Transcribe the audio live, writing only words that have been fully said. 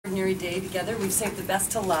day together. We've saved the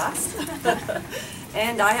best to last.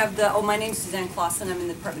 And I have my name's Suzanne Clausen. I'm in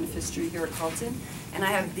the Department of History here at Carleton. And I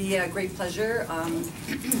have the great pleasure of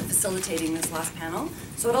facilitating this last panel.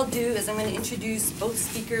 So what I'll do is I'm going to introduce both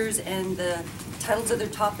speakers and the titles of their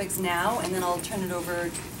topics now, and then I'll turn it over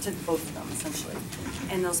to both of them, essentially.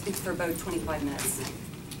 And they'll speak for about 25 minutes.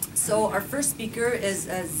 So our first speaker is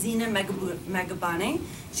Zina Magubane.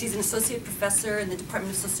 She's an associate professor in the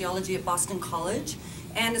Department of Sociology at Boston College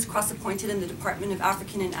and is cross-appointed in the Department of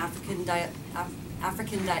African and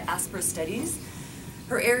African Diaspora Studies.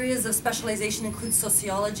 Her areas of specialization include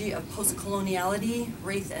sociology of post-coloniality,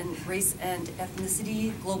 race and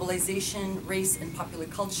ethnicity, globalization, race and popular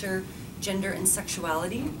culture, gender and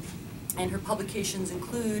sexuality. And her publications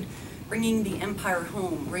include Bringing the Empire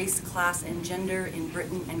Home, Race, Class, and Gender in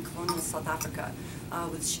Britain and Colonial South Africa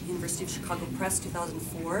with University of Chicago Press,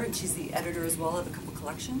 2004, and she's the editor as well of a couple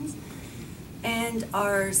collections. And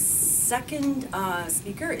our second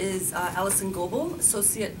speaker is Alison Goebel,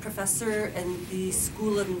 Associate Professor in the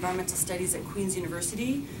School of Environmental Studies at Queen's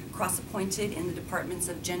University, cross-appointed in the Departments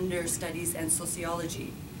of Gender Studies and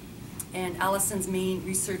Sociology. And Alison's main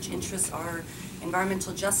research interests are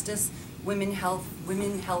environmental justice, women, health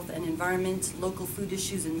and environment, local food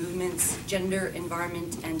issues and movements, gender,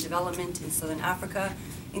 environment, and development in Southern Africa,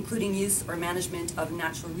 including use or management of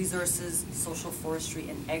natural resources, social forestry,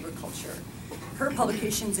 and agriculture. Her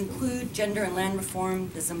publications include Gender and Land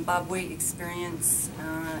Reform, the Zimbabwe Experience,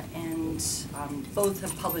 and both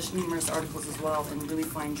have published numerous articles as well in really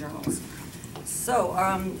fine journals. So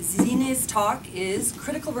Zina's talk is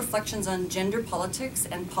Critical Reflections on Gender Politics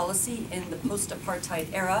and Policy in the Post-Apartheid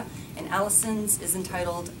Era, and Alison's is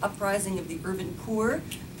entitled Uprising of the Urban Poor,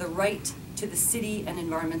 the Right to the City and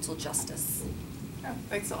Environmental Justice. Oh,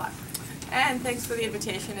 thanks a lot. And thanks for the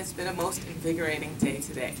invitation. It's been a most invigorating day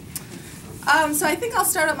today. So I think I'll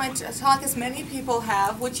start out my talk as many people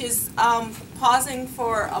have, which is pausing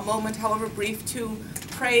for a moment, however brief, to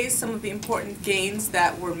praise some of the important gains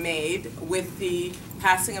that were made with the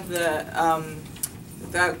passing of the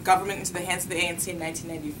government into the hands of the ANC in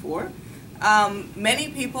 1994. Many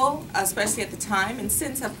people, especially at the time and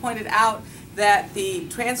since, have pointed out that the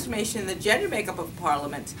transformation in the gender makeup of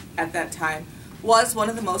Parliament at that time was one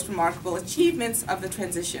of the most remarkable achievements of the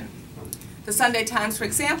transition. The Sunday Times, for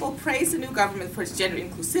example, praised the new government for its gender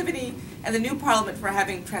inclusivity and the new Parliament for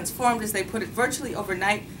having transformed, as they put it, virtually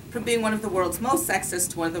overnight from being one of the world's most sexist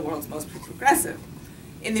to one of the world's most progressive.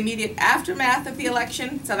 In the immediate aftermath of the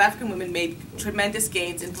election, South African women made tremendous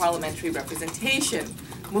gains in parliamentary representation,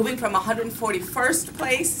 moving from 141st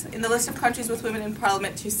place in the list of countries with women in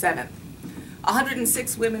parliament to 7th.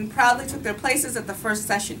 106 women proudly took their places at the first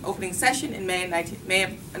opening session in May of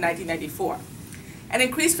 1994. And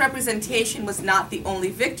increased representation was not the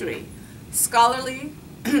only victory. Scholarly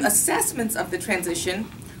assessments of the transition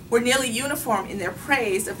were nearly uniform in their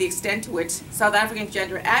praise of the extent to which South African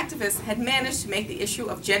gender activists had managed to make the issue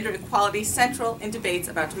of gender equality central in debates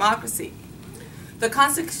about democracy. The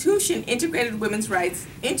Constitution integrated women's rights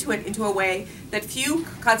into a way that few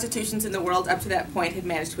constitutions in the world up to that point had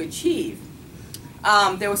managed to achieve.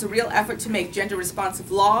 There was a real effort to make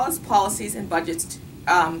gender-responsive laws, policies, and budgets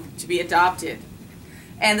to be adopted.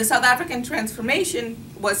 And the South African transition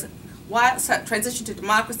to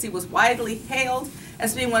democracy was widely hailed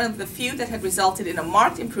as being one of the few that had resulted in a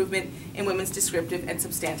marked improvement in women's descriptive and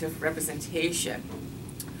substantive representation.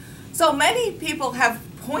 So many people have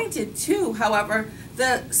pointed to, however,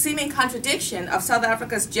 the seeming contradiction of South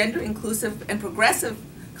Africa's gender-inclusive and progressive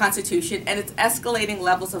constitution and its escalating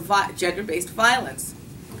levels of gender-based violence.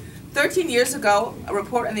 13 years ago, a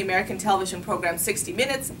report on the American television program 60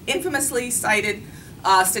 Minutes infamously cited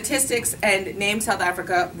statistics and named South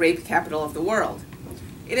Africa rape capital of the world.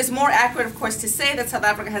 It is more accurate, of course, to say that South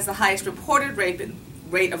Africa has the highest reported rate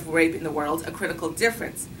of rape in the world, a critical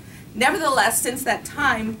difference. Nevertheless, since that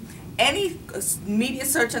time, any media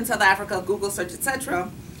search on South Africa, Google search, etc.,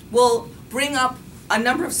 will bring up a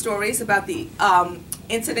number of stories about the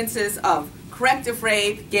incidences of corrective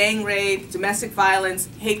rape, gang rape, domestic violence,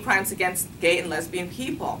 hate crimes against gay and lesbian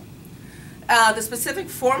people. The specific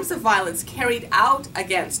forms of violence carried out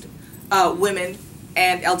against women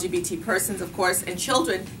and LGBT persons, of course, and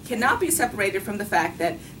children cannot be separated from the fact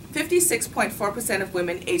that 56.4% of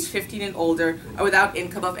women aged 15 and older are without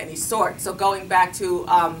income of any sort. So going back to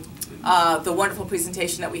the wonderful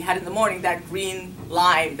presentation that we had in the morning, that green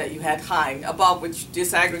line that you had high above, which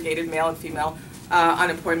disaggregated male and female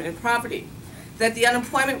unemployment and poverty. That the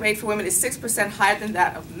unemployment rate for women is 6% higher than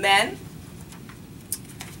that of men,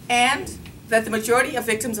 and that the majority of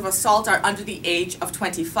victims of assault are under the age of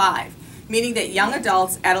 25. meaning that young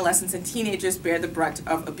adults, adolescents, and teenagers bear the brunt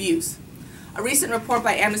of abuse. A recent report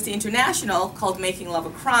by Amnesty International called Making Love a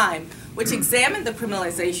Crime, which examined the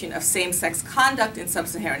criminalization of same-sex conduct in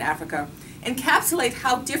sub-Saharan Africa, encapsulate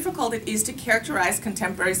how difficult it is to characterize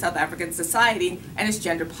contemporary South African society and its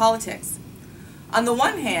gender politics. On the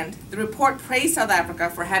one hand, the report praised South Africa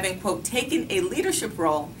for having, quote, taken a leadership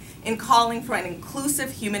role in calling for an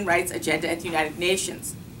inclusive human rights agenda at the United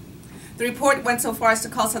Nations. The report went so far as to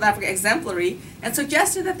call South Africa exemplary and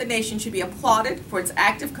suggested that the nation should be applauded for its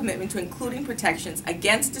active commitment to including protections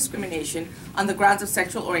against discrimination on the grounds of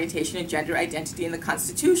sexual orientation and gender identity in the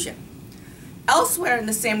Constitution. Elsewhere in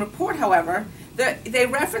the same report, however, they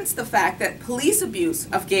referenced the fact that police abuse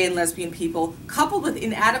of gay and lesbian people, coupled with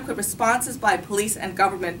inadequate responses by police and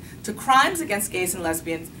government to crimes against gays and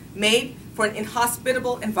lesbians, made for an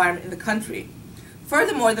inhospitable environment in the country.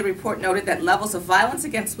 Furthermore, the report noted that levels of violence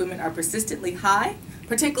against women are persistently high,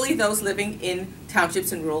 particularly those living in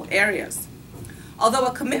townships and rural areas. Although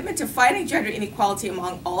a commitment to fighting gender inequality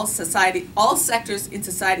among all sectors in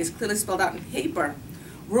society is clearly spelled out in paper,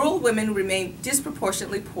 rural women remain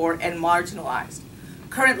disproportionately poor and marginalized.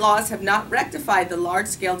 Current laws have not rectified the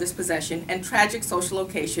large-scale dispossession and tragic social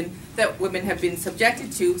location that women have been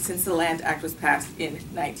subjected to since the Land Act was passed in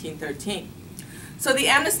 1913. So the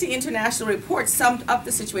Amnesty International report summed up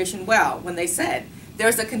the situation well when they said there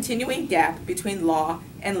is a continuing gap between law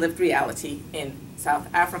and lived reality in South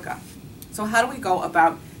Africa. So how do we go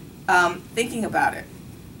about thinking about it?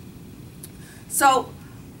 So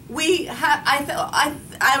I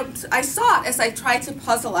saw it as I tried to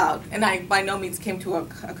puzzle out, and I by no means came to a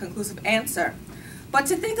conclusive answer, but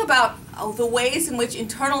to think about the ways in which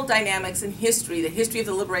internal dynamics in history, the history of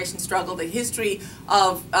the liberation struggle, the history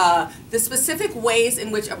of the specific ways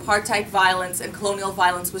in which apartheid violence and colonial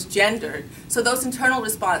violence was gendered, so those internal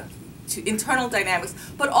dynamics,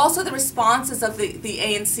 but also the responses of the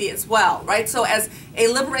ANC as well, right? So as a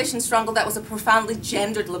liberation struggle that was a profoundly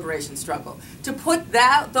gendered liberation struggle, to put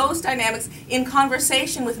those dynamics in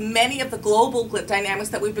conversation with many of the global dynamics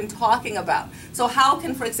that we've been talking about. So how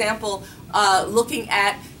can, for example, looking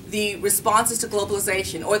at the responses to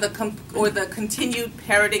globalization or the continued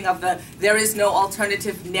parroting of the "there is no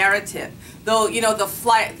alternative" narrative, though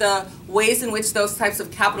the ways in which those types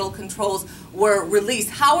of capital controls were released,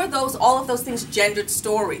 how are all of those things gendered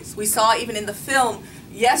stories? We saw even in the film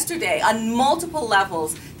yesterday on multiple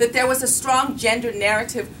levels that there was a strong gender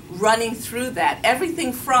narrative running through that.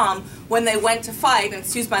 Everything from when they went to fight, and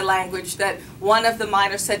excuse my language, that one of the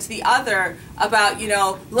miners said to the other about,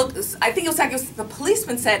 look, I think it was like the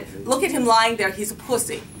policeman said, look at him lying there, he's a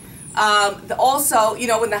pussy. Also,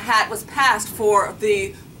 when the hat was passed for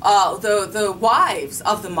the wives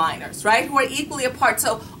of the miners, right, who are equally apart.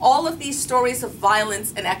 So all of these stories of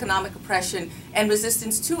violence and economic oppression and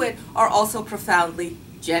resistance to it are also profoundly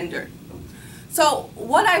gendered. So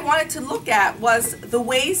what I wanted to look at was the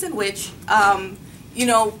ways in which,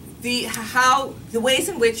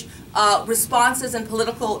 responses and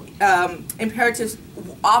political imperatives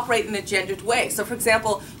operate in a gendered way. So, for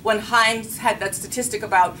example, when Hines had that statistic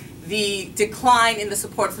about the decline in the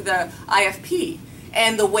support for the IFP,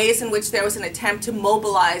 and the ways in which there was an attempt to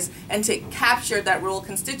mobilize and to capture that rural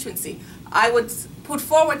constituency, I would put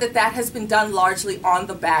forward that that has been done largely on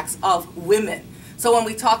the backs of women. So when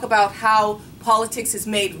we talk about how politics is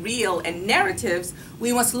made real and narratives,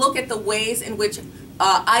 we must look at the ways in which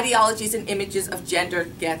ideologies and images of gender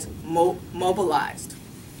get mobilized.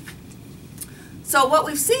 So what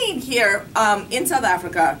we've seen here in South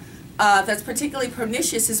Africa that's particularly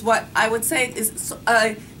pernicious is what I would say is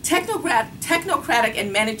a technocratic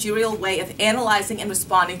and managerial way of analyzing and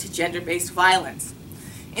responding to gender-based violence.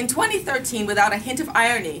 In 2013, without a hint of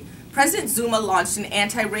irony, President Zuma launched an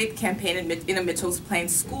anti-rape campaign in a Mitchell's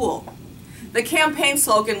Plains school. The campaign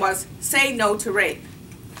slogan was, "Say no to rape."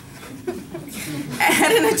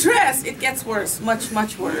 At an address, it gets worse, much,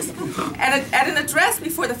 much worse. At an address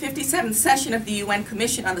before the 57th session of the UN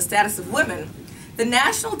Commission on the Status of Women, the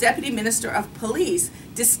National Deputy Minister of Police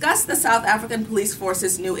discussed the South African Police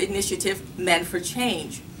Force's new initiative, Men for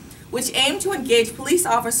Change, which aimed to engage police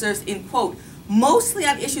officers in, quote, mostly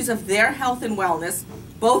on issues of their health and wellness,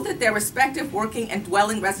 both at their respective working and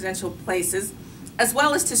dwelling residential places, as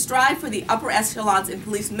well as to strive for the upper echelons in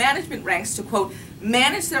police management ranks to, quote,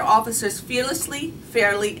 manage their officers fearlessly,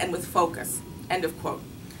 fairly, and with focus, end of quote.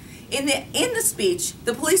 In the speech,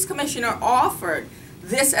 the police commissioner offered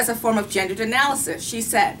this as a form of gendered analysis. She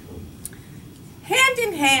said, hand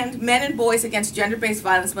in hand, men and boys against gender-based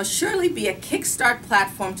violence must surely be a kickstart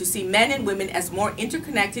platform to see men and women as more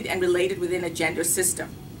interconnected and related within a gender system.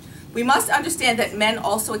 We must understand that men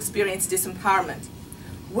also experience disempowerment.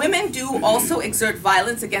 Women do also exert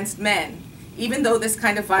violence against men, even though this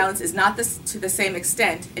kind of violence is not to the same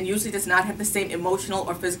extent and usually does not have the same emotional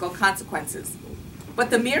or physical consequences. But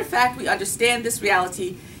the mere fact we understand this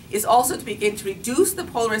reality is also to begin to reduce the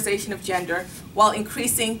polarization of gender while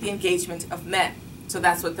increasing the engagement of men. So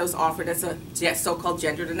that's what was offered as a so-called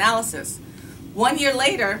gendered analysis. 1 year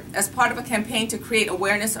later, as part of a campaign to create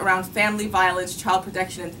awareness around family violence, child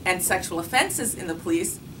protection, and sexual offenses in the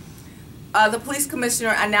police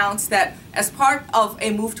commissioner announced that as part of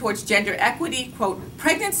a move towards gender equity, quote,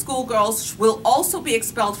 pregnant schoolgirls will also be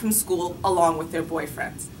expelled from school along with their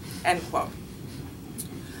boyfriends, end quote.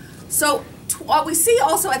 So what we see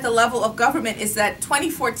also at the level of government is that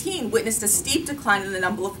 2014 witnessed a steep decline in the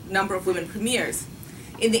number of women premiers.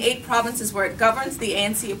 In the 8 provinces where it governs, the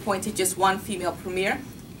ANC appointed just 1 female premier,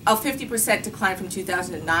 a 50% decline from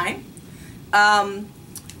 2009.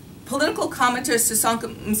 Political commenter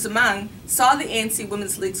Sisonke Msimang saw the ANC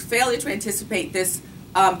Women's League's failure to anticipate this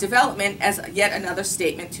development as yet another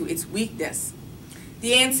statement to its weakness.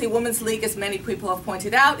 The ANC Women's League, as many people have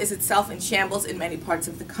pointed out, is itself in shambles in many parts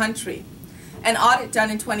of the country. An audit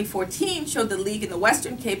done in 2014 showed the League in the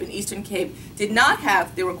Western Cape and Eastern Cape did not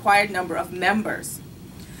have the required number of members.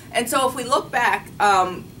 And so if we look back,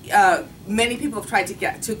 many people have tried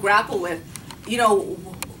to grapple with, you know,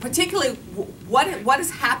 particularly what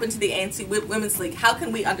has happened to the ANC Women's League. How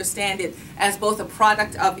can we understand it as both a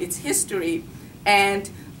product of its history and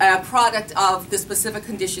a product of the specific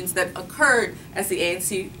conditions that occurred as the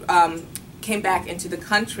ANC came back into the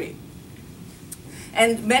country?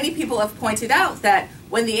 And many people have pointed out that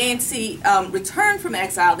when the ANC returned from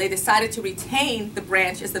exile, they decided to retain the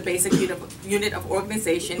branch as the basic unit of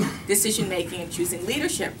organization, decision-making, and choosing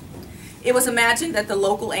leadership. It was imagined that the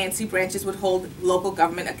local ANC branches would hold local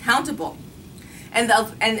government accountable. And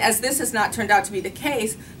as this has not turned out to be the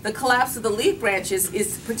case, the collapse of the League branches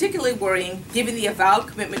is particularly worrying given the avowed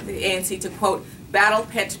commitment of the ANC to, quote, battle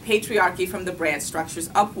patriarchy from the branch structures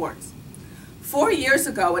upwards. 4 years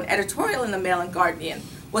ago, an editorial in the Mail and Guardian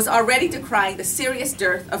was already decrying the serious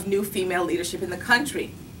dearth of new female leadership in the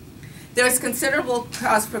country. There is considerable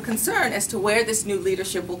cause for concern as to where this new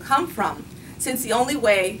leadership will come from, since the only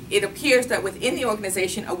way it appears that within the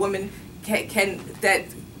organization a woman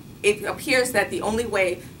it appears that the only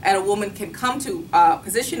way that a woman can come to a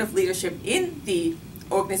position of leadership in the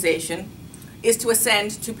organization is to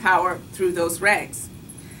ascend to power through those ranks.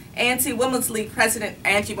 ANC Women's League President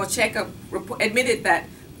Angie Motshekga admitted that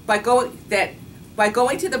by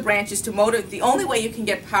going to the branches to motivate, the only way you can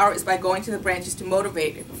get power is by going to the branches to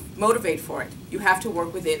motivate for it. You have to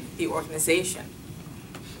work within the organization.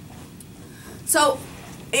 So,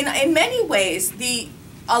 in many ways,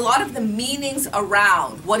 a lot of the meanings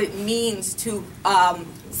around what it means to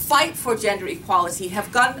fight for gender equality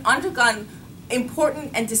have undergone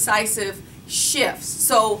important and decisive shifts.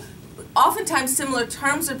 So, oftentimes similar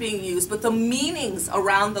terms are being used, but the meanings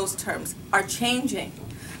around those terms are changing.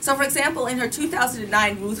 So, for example, in her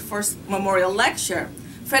 2009 Ruth First Memorial Lecture,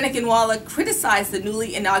 Fenna Ginwala criticized the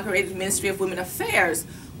newly inaugurated Ministry of Women Affairs,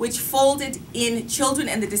 which folded in children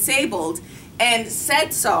and the disabled, and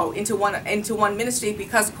said so into one ministry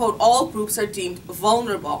because, quote, all groups are deemed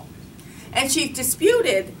vulnerable. And she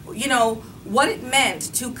disputed, you know, what it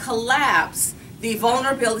meant to collapse the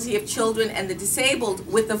vulnerability of children and the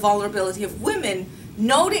disabled with the vulnerability of women,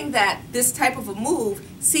 noting that this type of a move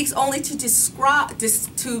seeks only to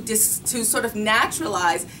sort of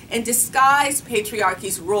naturalize and disguise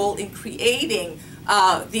patriarchy's role in creating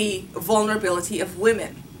the vulnerability of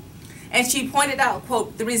women. And she pointed out,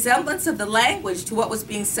 quote, the resemblance of the language to what was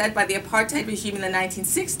being said by the apartheid regime in the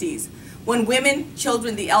 1960s, when women,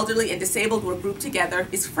 children, the elderly, and disabled were grouped together,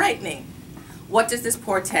 is frightening. What does this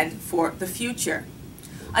portend for the future?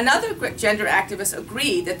 Another gender activist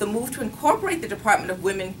agreed that the move to incorporate the Department of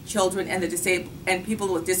Women, Children, and the Disabled and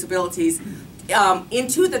People with Disabilities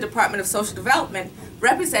into the Department of Social Development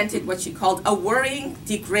represented what she called a worrying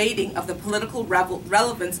degrading of the political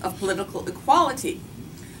relevance of political equality,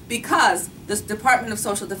 because the Department of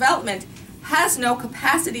Social Development has no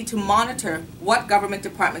capacity to monitor what government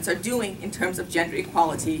departments are doing in terms of gender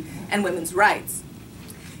equality and women's rights.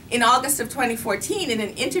 In August of 2014, in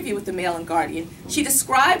an interview with the Mail and Guardian, she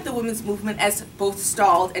described the women's movement as both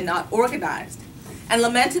stalled and not organized, and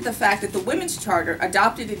lamented the fact that the Women's Charter,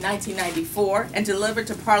 adopted in 1994 and delivered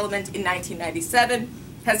to Parliament in 1997,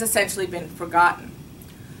 has essentially been forgotten.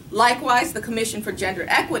 Likewise, the Commission for Gender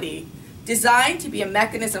Equity, designed to be a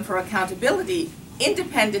mechanism for accountability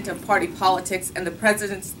independent of party politics and the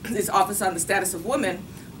President's Office on the Status of Women,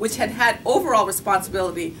 which had overall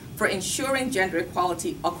responsibility for ensuring gender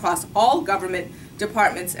equality across all government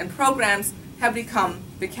departments and programs, have become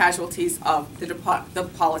the casualties of the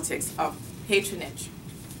politics of patronage.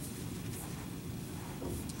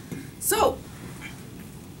 So,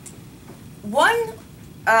 one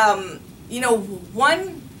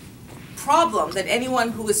problem that anyone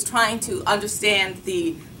who is trying to understand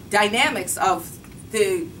the dynamics of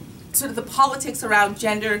the sort of the politics around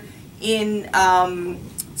gender in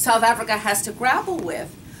South Africa has to grapple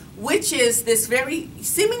with, which is this very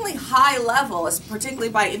seemingly high level, particularly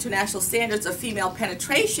by international standards, of female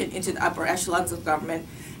penetration into the upper echelons of government,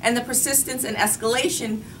 and the persistence and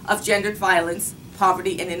escalation of gendered violence,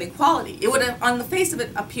 poverty, and inequality. It would, on the face of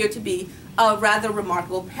it, appear to be a rather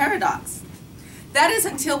remarkable paradox. That is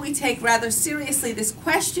until we take rather seriously this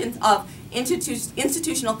question of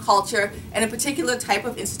institutional culture, and a particular type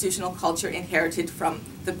of institutional culture inherited from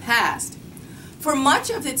the past. For much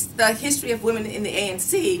of the history of women in the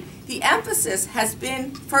ANC, the emphasis has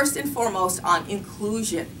been first and foremost on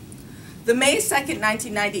inclusion. The May 2nd,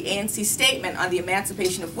 1990 ANC statement on the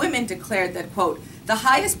emancipation of women declared that, quote, the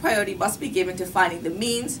highest priority must be given to finding the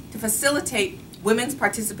means to facilitate women's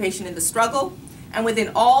participation in the struggle and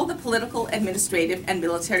within all the political, administrative, and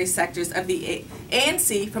military sectors of the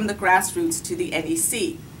ANC, from the grassroots to the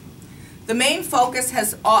NEC. The main focus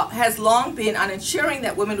has long been on ensuring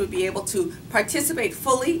that women would be able to participate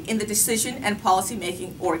fully in the decision and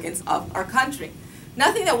policy-making organs of our country.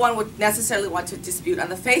 Nothing that one would necessarily want to dispute on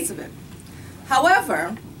the face of it.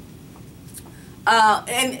 However,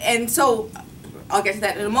 so I'll get to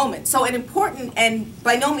that in a moment. So an important and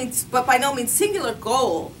by no means singular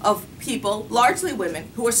goal of people, largely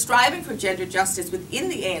women, who are striving for gender justice within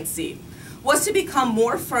the ANC was to become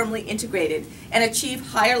more firmly integrated and achieve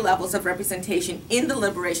higher levels of representation in the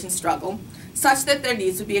liberation struggle, such that their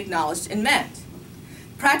needs would be acknowledged and met.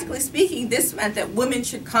 Practically speaking, this meant that women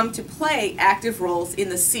should come to play active roles in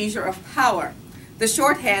the seizure of power, the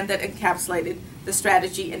shorthand that encapsulated the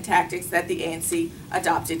strategy and tactics that the ANC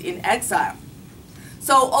adopted in exile.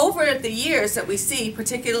 So over the years that we see,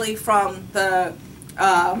 particularly from the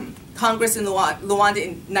Congress in Luanda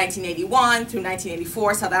in 1981 through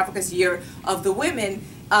 1984, South Africa's Year of the Women,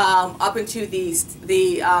 up into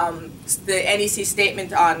the NEC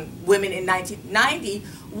statement on women in 1990,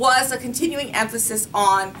 was a continuing emphasis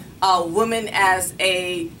on women as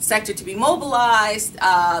a sector to be mobilized,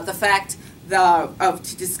 the fact of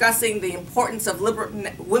discussing the importance of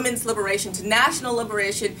women's liberation to national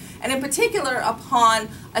liberation, and in particular upon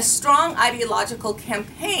a strong ideological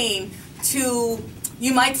campaign to,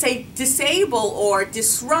 you might say, disable or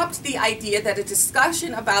disrupt the idea that a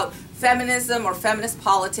discussion about feminism or feminist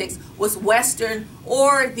politics was Western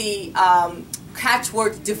or the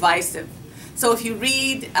catchword divisive. So if you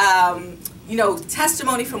read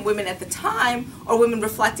testimony from women at the time or women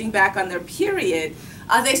reflecting back on their period,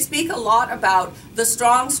 they speak a lot about the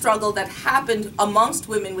strong struggle that happened amongst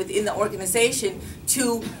women within the organization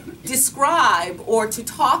to describe or to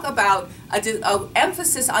talk about an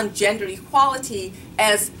emphasis on gender equality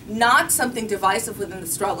as not something divisive within the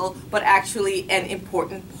struggle, but actually an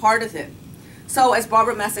important part of it. So as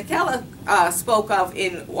Barbara Masekela spoke of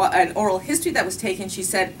in an oral history that was taken, she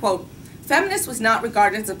said, quote, feminist was not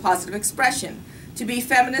regarded as a positive expression. To be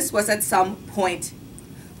feminist was at some point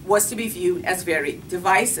to be viewed as very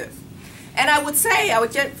divisive. And I would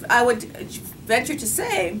venture to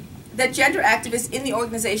say that gender activists in the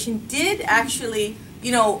organization did actually,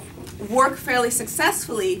 work fairly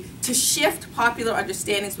successfully to shift popular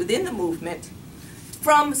understandings within the movement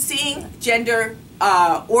from seeing gender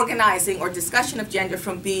organizing or discussion of gender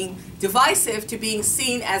from being divisive to being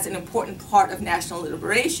seen as an important part of national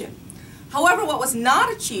liberation. However, what was not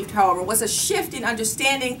achieved, was a shift in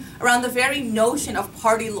understanding around the very notion of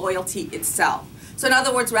party loyalty itself. So in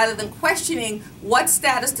other words, rather than questioning what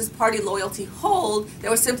status does party loyalty hold, there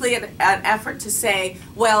was simply an effort to say,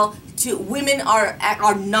 well, women are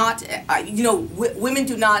not, women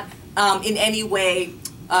do not in any way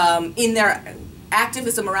in their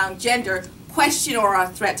activism around gender question or are a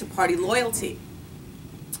threat to party loyalty.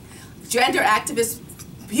 Gender activists,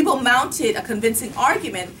 people mounted a convincing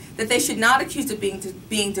argument that they should not accuse of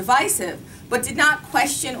being divisive, but did not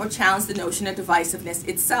question or challenge the notion of divisiveness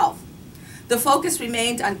itself. The focus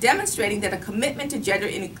remained on demonstrating that a commitment to gender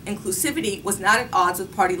inclusivity was not at odds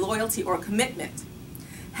with party loyalty or commitment.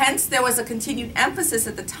 Hence, there was a continued emphasis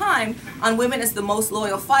at the time on women as the most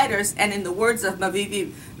loyal fighters, and in the words of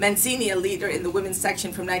Mavivi Mancini, a leader in the women's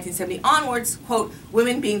section from 1970 onwards, quote,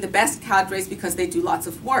 women being the best cadres because they do lots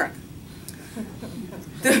of work.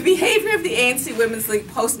 The behavior of the ANC Women's League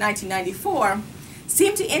post-1994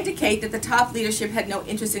 seemed to indicate that the top leadership had no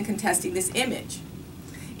interest in contesting this image.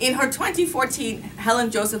 In her 2014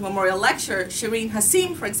 Helen Joseph Memorial Lecture, Shireen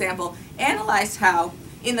Hassim, for example, analyzed how,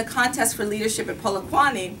 in the contest for leadership at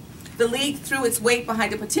Polokwane, the League threw its weight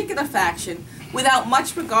behind a particular faction without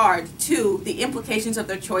much regard to the implications of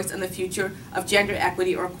their choice on the future of gender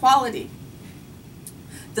equity or equality.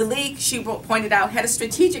 The League, she pointed out, had a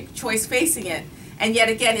strategic choice facing it, and yet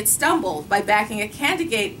again it stumbled by backing a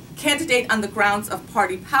candidate on the grounds of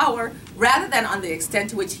party power rather than on the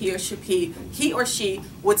extent to which he or she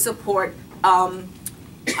would support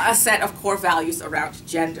a set of core values around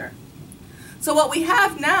gender. So what we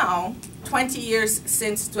have now, 20 years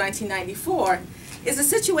since 1994, is a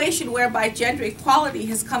situation whereby gender equality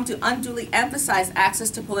has come to unduly emphasize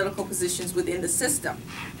access to political positions within the system.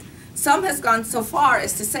 Some has gone so far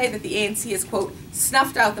as to say that the ANC has, quote,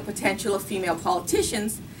 snuffed out the potential of female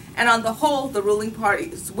politicians, and on the whole, the ruling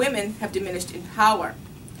party's women have diminished in power.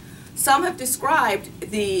 Some have described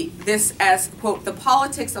this as, quote, the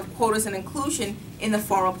politics of quotas and inclusion in the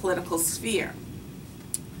formal political sphere.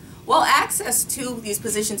 While access to these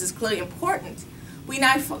positions is clearly important, we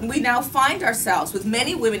now find ourselves with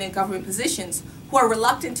many women in government positions who are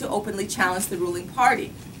reluctant to openly challenge the ruling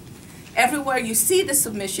party. Everywhere you see the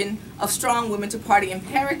submission of strong women to party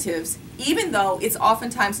imperatives, even though it's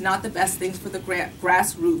oftentimes not the best things for the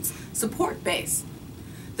grassroots support base.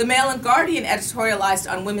 The Mail and Guardian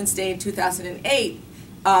editorialized on Women's Day in 2008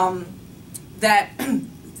 that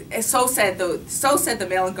so said the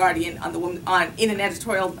Mail and Guardian in an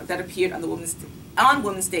editorial that appeared on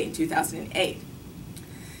Women's Day in 2008.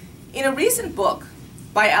 In a recent book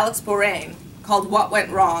by Alex Borain called What Went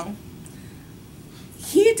Wrong,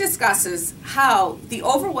 he discusses how the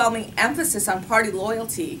overwhelming emphasis on party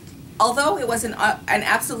loyalty, although it was an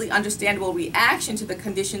absolutely understandable reaction to the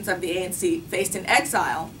conditions of the ANC faced in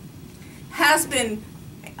exile, has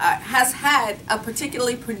had a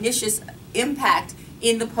particularly pernicious impact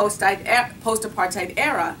in the post-apartheid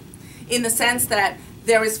era, in the sense that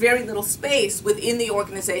there is very little space within the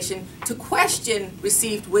organization to question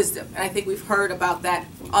received wisdom. And I think we've heard about that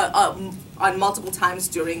on multiple times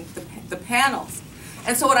during the panels.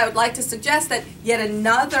 And so what I would like to suggest that yet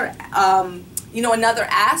another, another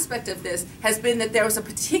aspect of this has been that there was a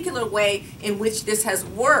particular way in which this has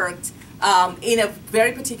worked in a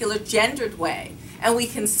very particular gendered way. And we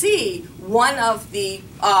can see one of the,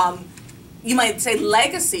 you might say,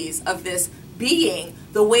 legacies of this being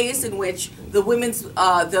the ways in which the women's,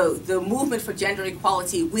 the movement for gender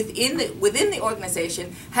equality within the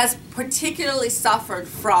organization has particularly suffered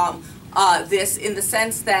from this, in the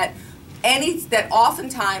sense that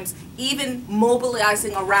oftentimes even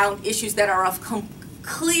mobilizing around issues that are of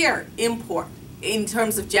clear import in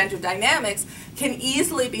terms of gender dynamics can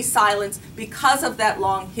easily be silenced because of that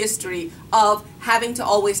long history of having to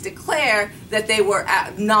always declare that they were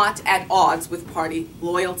not at odds with party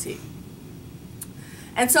loyalty.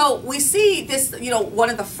 And so we see this, one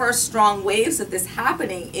of the first strong waves of this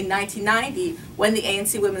happening in 1990 when the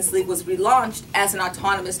ANC Women's League was relaunched as an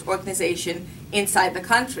autonomous organization inside the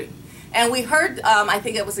country. And we heard, I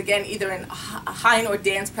think it was again either in Hein or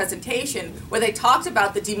Dan's presentation, where they talked about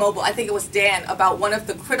I think it was Dan, about one of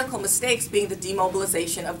the critical mistakes being the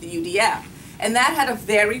demobilization of the UDF. And that had a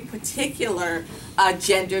very particular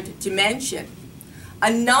gendered dimension.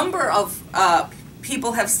 A number of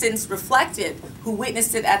people have since reflected, who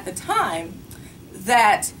witnessed it at the time,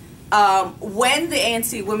 that when the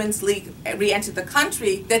ANC Women's League re-entered the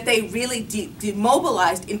country, that they really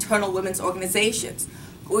demobilized internal women's organizations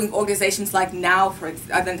like NOW, the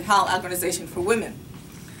National Organization for Women.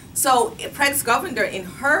 So Preg's Govender, in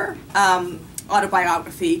her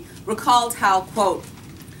autobiography, recalled how, quote,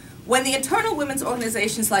 when the internal women's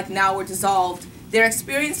organizations like NOW were dissolved, their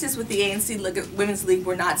experiences with the ANC Women's League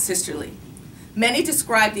were not sisterly. Many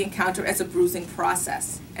described the encounter as a bruising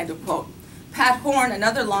process, end of quote. Pat Horn,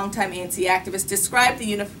 another longtime ANC activist, described the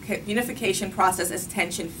unification process as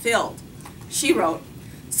tension-filled. She wrote,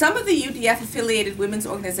 some of the UDF-affiliated women's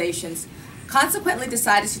organizations consequently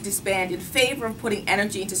decided to disband in favor of putting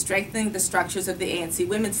energy into strengthening the structures of the ANC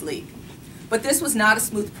Women's League. But this was not a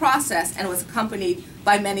smooth process and was accompanied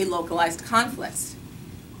by many localized conflicts.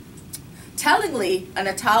 Tellingly, a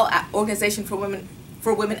Natal Organization for Women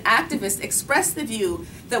activists expressed the view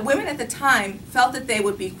that women at the time felt that they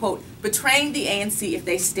would be, quote, betraying the ANC if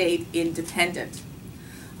they stayed independent.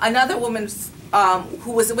 Another woman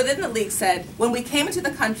who was within the League said, when we came into the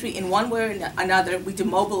country in one way or another, we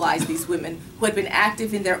demobilized these women who had been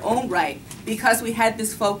active in their own right because we had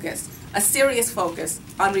this focus, a serious focus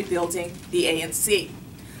on rebuilding the ANC.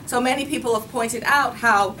 So many people have pointed out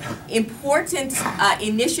how important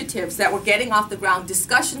initiatives that were getting off the ground,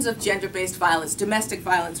 discussions of gender-based violence, domestic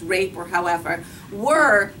violence, rape, or however,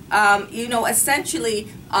 were, essentially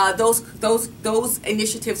those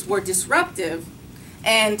initiatives were disruptive.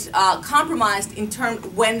 and compromised in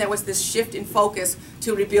when there was this shift in focus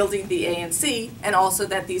to rebuilding the ANC, and also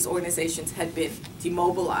that these organizations had been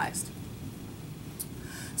demobilized.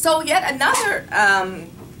 So yet another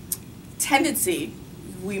tendency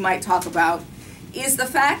we might talk about is the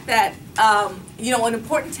fact that an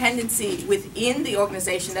important tendency within the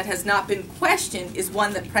organization that has not been questioned is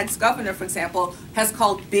one that Prince Governor, for example, has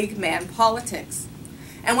called big man politics.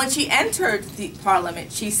 And when she entered the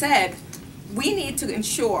parliament, she said, "We need to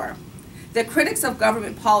ensure that critics of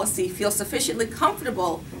government policy feel sufficiently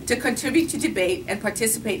comfortable to contribute to debate and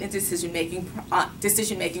participate in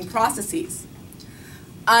decision-making processes."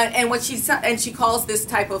 And she calls this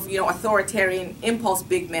type of authoritarian impulse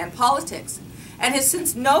big man politics, and has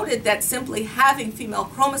since noted that simply having female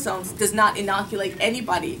chromosomes does not inoculate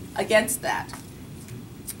anybody against that.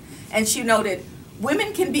 And she noted,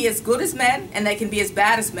 "Women can be as good as men and they can be as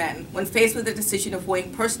bad as men when faced with the decision of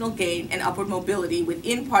weighing personal gain and upward mobility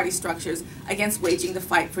within party structures against waging the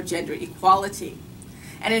fight for gender equality."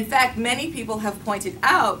 And in fact, many people have pointed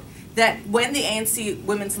out that when the ANC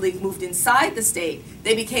Women's League moved inside the state,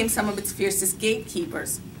 they became some of its fiercest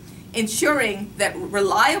gatekeepers, ensuring that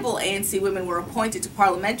reliable ANC women were appointed to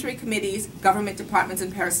parliamentary committees, government departments,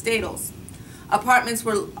 and parastatals.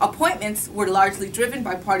 Appointments were largely driven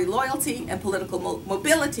by party loyalty and political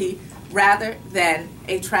mobility rather than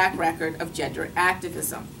a track record of gender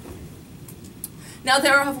activism. Now,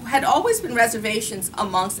 there had always been reservations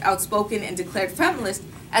amongst outspoken and declared feminists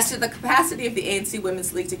as to the capacity of the ANC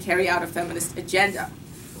Women's League to carry out a feminist agenda.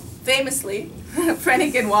 Famously,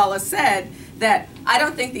 Frennigan Wallace said that, "I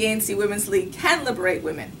don't think the ANC Women's League can liberate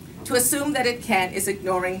women. To assume that it can is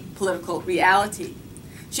ignoring political reality."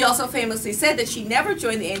 She also famously said that she never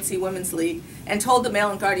joined the ANC Women's League and told the Mail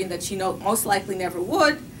and Guardian that she most likely never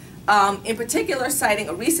would, in particular citing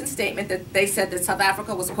a recent statement that they said that South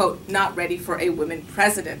Africa was, quote, "not ready for a woman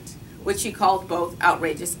president," which she called both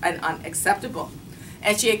outrageous and unacceptable.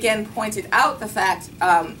 And she again pointed out the fact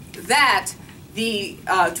that the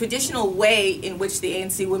traditional way in which the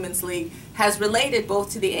ANC Women's League has related both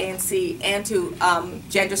to the ANC and to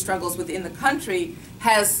gender struggles within the country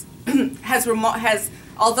has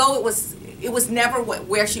although it was never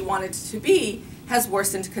where she wanted it to be, has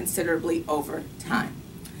worsened considerably over time.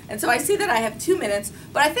 And so I see that I have 2 minutes,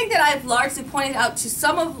 but I think that I've largely pointed out to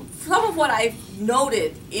some of what I've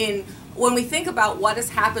noted in when we think about what has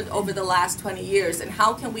happened over the last 20 years and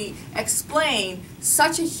how can we explain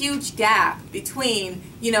such a huge gap between,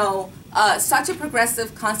 such a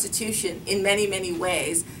progressive constitution in many, many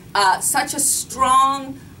ways, such a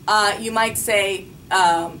strong, you might say,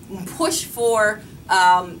 push for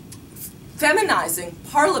feminizing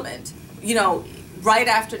Parliament, right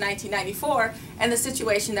after 1994, and the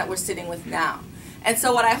situation that we're sitting with now. And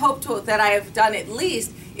so what I hope that I have done at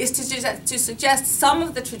least is to suggest some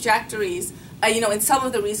of the trajectories, and some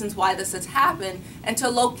of the reasons why this has happened, and to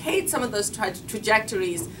locate some of those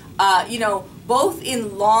trajectories, both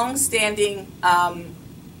in long-standing,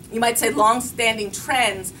 you might say long-standing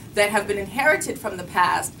trends that have been inherited from the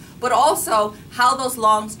past, but also how those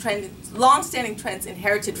long-standing trends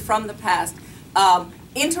inherited from the past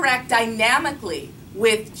interact dynamically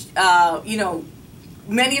with,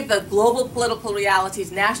 many of the global political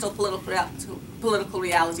realities, national political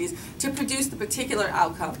realities, to produce the particular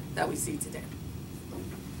outcome that we see today.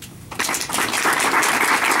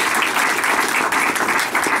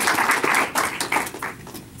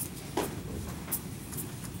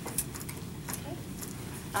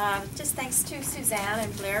 Just thanks to Suzanne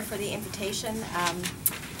and Blair for the invitation,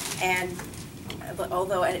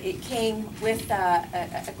 although it came with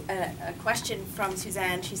a question from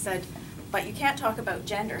Suzanne. She said, "But you can't talk about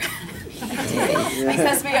gender,"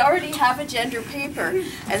 because we already have a gender paper.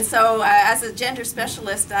 And so as a gender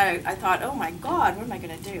specialist, I thought, oh my God, what am I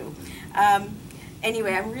going to do?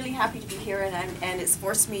 Anyway, I'm really happy to be here, and it's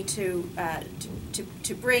forced me to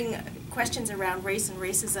bring questions around race and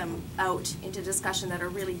racism out into discussion that are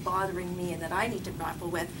really bothering me and that I need to grapple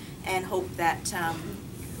with, and hope that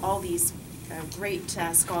all these great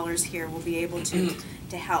scholars here will be able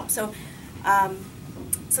to help. So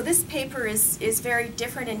this paper is very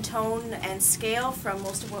different in tone and scale from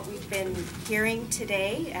most of what we've been hearing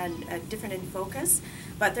today, and different in focus,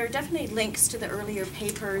 but there are definitely links to the earlier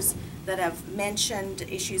papers that have mentioned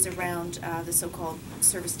issues around the so-called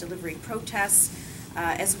service delivery protests,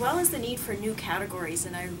 as well as the need for new categories,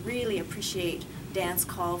 and I really appreciate Dan's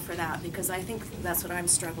call for that, because I think that's what I'm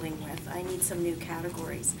struggling with. I need some new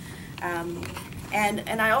categories.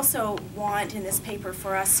 And I also want in this paper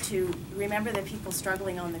for us to remember the people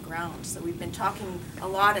struggling on the ground. So we've been talking a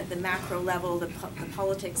lot at the macro level, the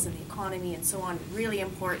politics and the economy and so on, really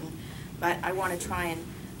important. but I want to try and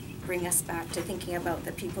bring us back to thinking about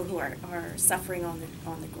the people who are suffering on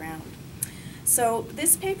the ground. So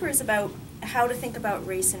this paper is about how to think about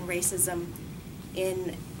race and racism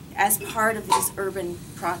as part of these urban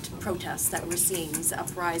protests that we're seeing, these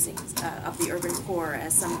uprisings of the urban poor,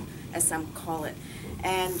 as some call it.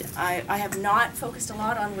 And I have not focused a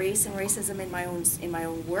lot on race and racism in my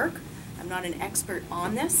own work. I'm not an expert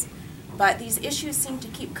on this, but these issues seem to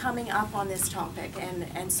keep coming up on this topic,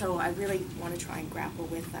 and so I really want to try and grapple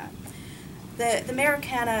with that. The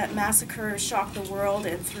Marikana massacre shocked the world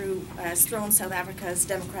and has thrown South Africa's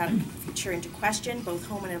democratic future into question, both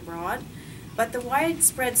home and abroad. But the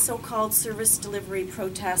widespread so-called service delivery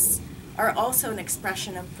protests are also an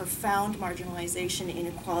expression of profound marginalization,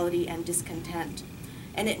 inequality, and discontent.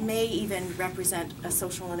 And it may even represent a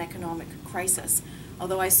social and economic crisis.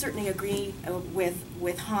 Although I certainly agree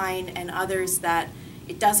with Hein and others that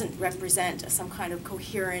it doesn't represent some kind of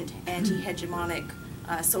coherent anti-hegemonic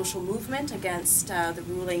social movement against the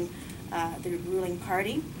ruling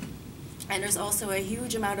party. And there's also a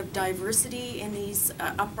huge amount of diversity in these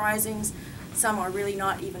uprisings. Some are really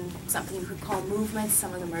not even something you could call movements.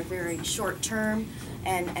 Some of them are very short-term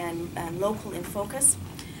and local in focus.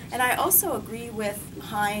 And I also agree with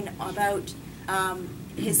Hein about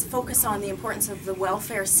his focus on the importance of the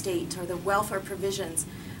welfare state or the welfare provisions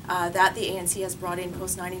that the ANC has brought in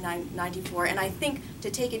post-1994. And I think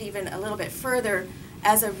to take it even a little bit further,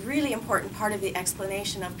 as a really important part of the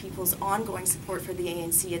explanation of people's ongoing support for the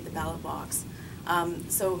ANC at the ballot box.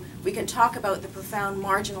 So we can talk about the profound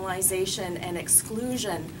marginalization and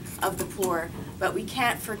exclusion of the poor, but we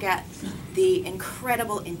can't forget the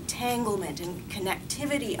incredible entanglement and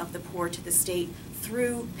connectivity of the poor to the state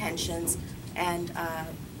through pensions and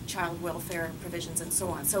child welfare provisions and so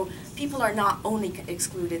on. So people are not only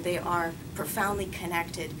excluded, they are profoundly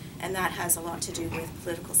connected, and that has a lot to do with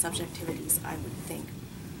political subjectivities, I would think.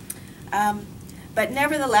 But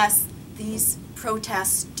nevertheless, these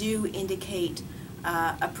protests do indicate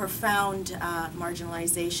a profound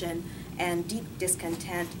marginalization and deep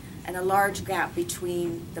discontent and a large gap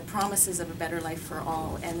between the promises of a better life for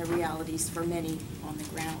all and the realities for many on the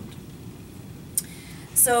ground.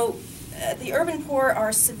 So the urban poor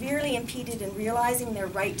are severely impeded in realizing their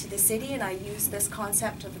right to the city, and I use this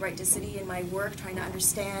concept of the right to city in my work, trying to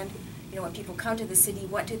understand, when people come to the city,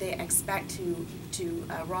 what do they expect to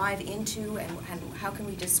arrive into, and how can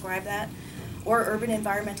we describe that? Or urban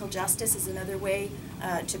environmental justice is another way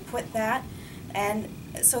to put that. And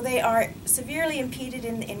so they are severely impeded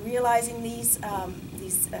in realizing this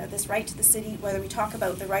right to the city, whether we talk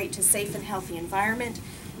about the right to safe and healthy environment,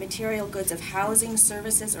 material goods of housing,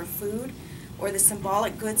 services, or food, or the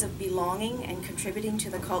symbolic goods of belonging and contributing to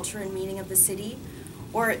the culture and meaning of the city,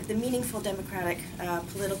 or the meaningful democratic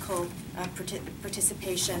political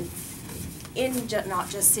participation in not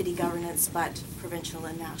just city governance, but provincial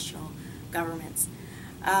and national governments.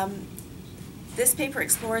 This paper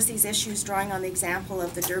explores these issues drawing on the example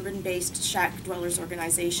of the Durban-based shack dwellers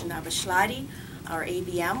organization Abashladi, or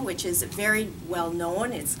ABM, which is very well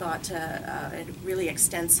known. It's got a really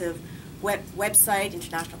extensive website,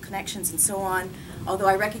 international connections, and so on. Although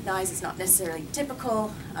I recognize it's not necessarily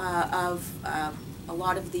typical of a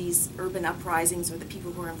lot of these urban uprisings or the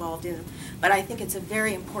people who are involved in them, but I think it's a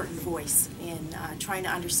very important voice in trying to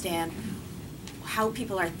understand how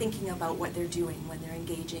people are thinking about what they're doing when they're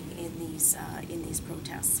engaging in these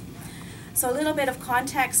protests. So a little bit of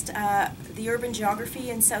context, the urban geography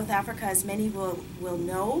in South Africa, as many will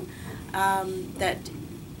know, that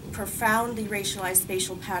profoundly racialized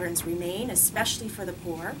spatial patterns remain, especially for the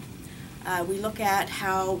poor. We look at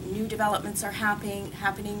how new developments are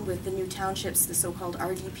happening with the new townships, the so-called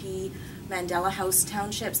RDP, Mandela House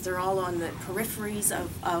townships. They're all on the peripheries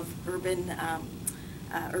of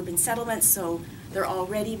urban settlements, so they're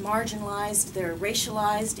already marginalized, they're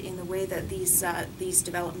racialized in the way that these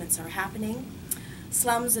developments are happening.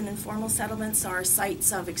 Slums and informal settlements are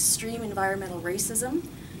sites of extreme environmental racism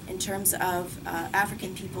in terms of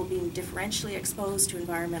African people being differentially exposed to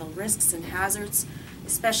environmental risks and hazards,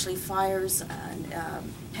 especially fires, and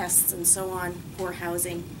pests and so on, poor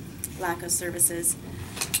housing, lack of services.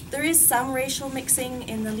 There is some racial mixing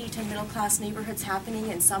in the elite and middle class neighborhoods happening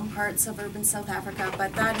in some parts of urban South Africa,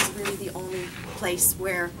 but that is really the only place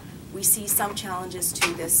where we see some challenges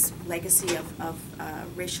to this legacy of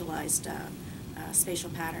racialized spatial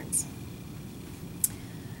patterns.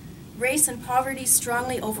 Race and poverty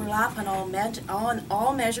strongly overlap on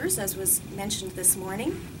all measures, as was mentioned this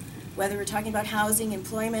morning, whether we're talking about housing,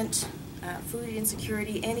 employment, food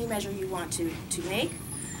insecurity, any measure you want to make.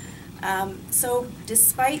 So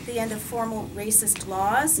despite the end of formal racist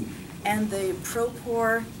laws and the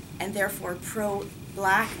pro-poor and therefore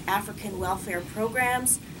pro-Black African welfare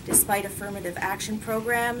programs, despite affirmative action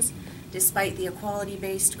programs, despite the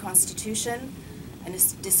equality-based constitution, and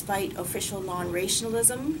despite official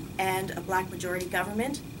non-racialism and a Black majority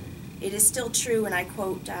government. It is still true, and I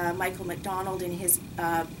quote Michael McDonald in his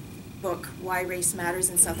book, Why Race Matters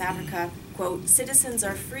in South Africa, quote, "Citizens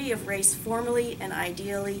are free of race formally and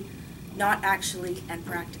ideally, not actually and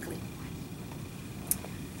practically."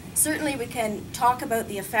 Certainly we can talk about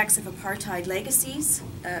the effects of apartheid legacies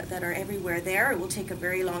that are everywhere there. It will take a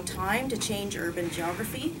very long time to change urban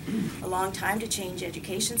geography, a long time to change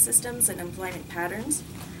education systems and employment patterns.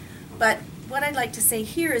 But what I'd like to say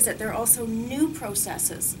here is that there are also new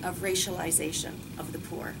processes of racialization of the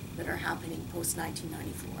poor that are happening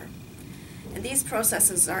post-1994. And these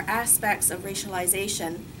processes are aspects of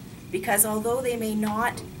racialization because although they may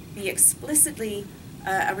not be explicitly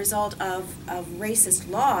a result of racist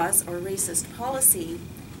laws or racist policy,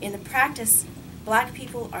 in the practice, Black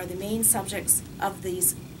people are the main subjects of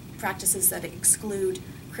these practices that exclude,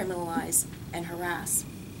 criminalize, and harass.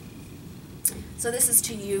 So this is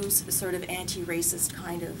to use sort of anti-racist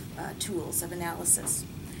kind of tools of analysis.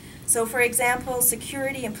 So for example,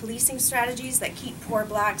 security and policing strategies that keep poor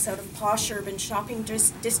Blacks out of posh urban shopping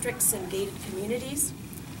districts and gated communities,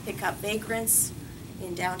 pick up vagrants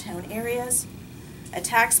in downtown areas,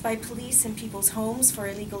 attacks by police in people's homes for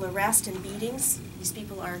illegal arrest and beatings. These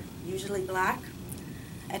people are usually Black.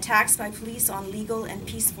 Attacks by police on legal and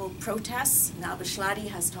peaceful protests. Now, Abishladi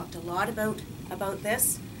has talked a lot about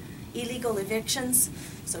this. Illegal evictions,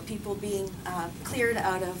 so people being cleared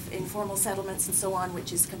out of informal settlements and so on,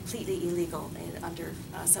 which is completely illegal under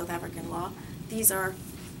South African law. These are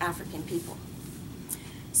African people.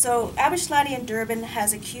 So Abishladi in Durban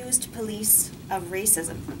has accused police of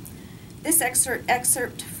racism. This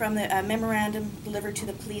excerpt from the memorandum delivered to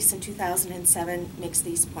the police in 2007 makes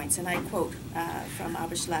these points, and I quote from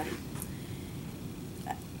Abishladi.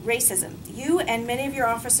 Racism. You and many of your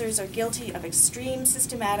officers are guilty of extreme,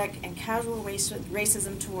 systematic, and casual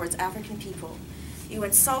racism towards African people. You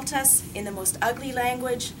insult us in the most ugly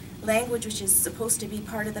language which is supposed to be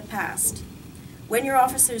part of the past. When your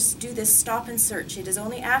officers do this stop and search, it is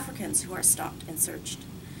only Africans who are stopped and searched.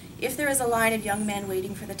 If there is a line of young men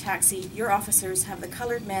waiting for the taxi, your officers have the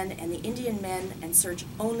colored men and the Indian men and search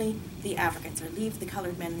only the Africans, or leave the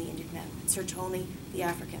colored men and the Indian men and search only the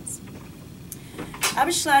Africans.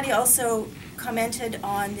 Abishladi also commented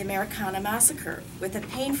on the Americana massacre with a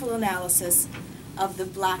painful analysis of the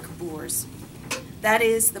Black Boers. That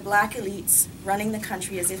is, the Black elites running the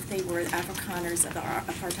country as if they were Afrikaners of the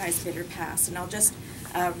apartheid's bitter past. And I'll just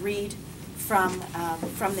read from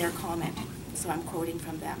their comment. So I'm quoting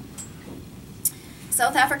from them.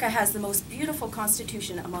 South Africa has the most beautiful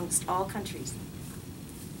constitution amongst all countries.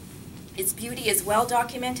 Its beauty is well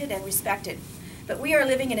documented and respected, but we are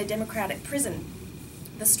living in a democratic prison.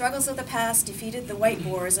 The struggles of the past defeated the white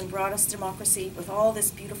Boers and brought us democracy with all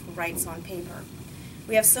this beautiful rights on paper.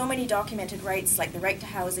 We have so many documented rights like the right to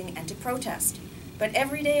housing and to protest, but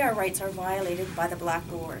every day our rights are violated by the Black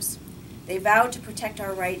Boers. They vowed to protect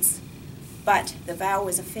our rights, but the vow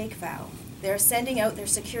was a fake vow. They are sending out their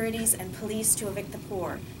securities and police to evict the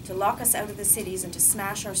poor, to lock us out of the cities and to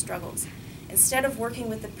smash our struggles. Instead of working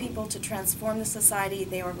with the people to transform the society,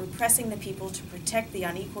 they are repressing the people to protect the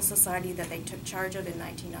unequal society that they took charge of in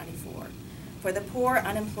 1994. For the poor,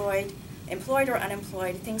 unemployed, employed or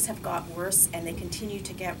unemployed, things have got worse and they continue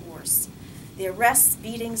to get worse. The arrests,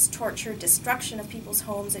 beatings, torture, destruction of people's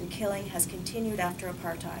homes and killing has continued after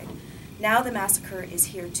apartheid. Now the massacre is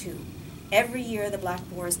here too. Every year the Black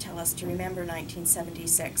Boers tell us to remember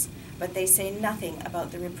 1976, but they say nothing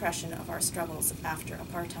about the repression of our struggles after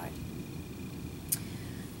apartheid.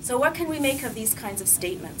 So what can we make of these kinds of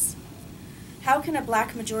statements? How can a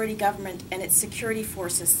Black majority government and its security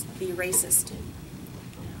forces be racist?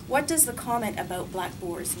 What does the comment about Black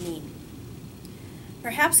Boers mean?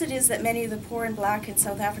 Perhaps it is that many of the poor and Black in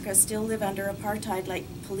South Africa still live under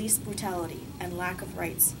apartheid-like police brutality and lack of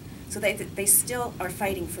rights, so they still are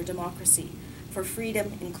fighting for democracy, for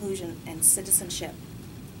freedom, inclusion, and citizenship.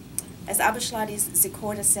 As Abishladi's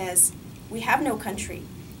Zikode says, we have no country.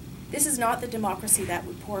 This is not the democracy that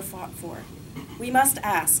we poor fought for. We must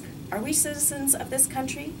ask, are we citizens of this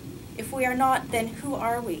country? If we are not, then who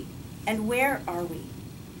are we? And where are we?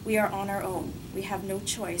 We are on our own. We have no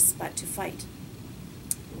choice but to fight.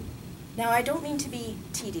 Now, I don't mean to be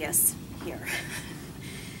tedious here,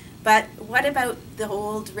 but what about the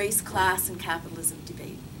old race, class, and capitalism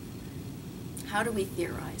debate? How do we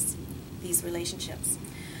theorize these relationships?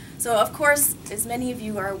 So, of course, as many of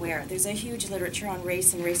you are aware, there's a huge literature on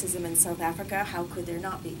race and racism in South Africa. How could there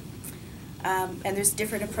not be? And there's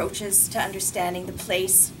different approaches to understanding the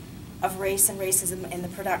place of race and racism in the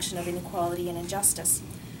production of inequality and injustice.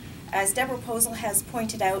 As Deborah Posel has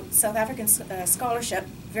pointed out, South African scholarship,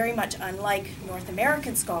 very much unlike North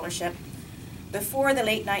American scholarship, before the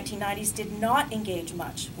late 1990s did not engage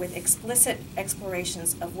much with explicit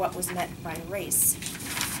explorations of what was meant by race,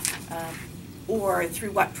 or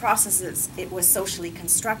through what processes it was socially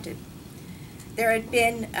constructed. There had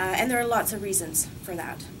been, and there are lots of reasons for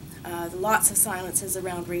that, lots of silences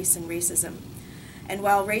around race and racism. And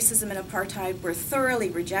while racism and apartheid were thoroughly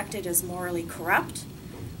rejected as morally corrupt,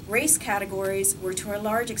 race categories were to a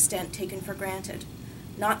large extent taken for granted,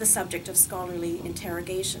 not the subject of scholarly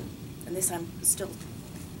interrogation. And this I'm still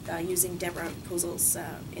using Deborah Posel's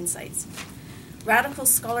insights. Radical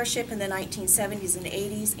scholarship in the 1970s and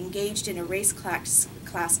 80s engaged in a race class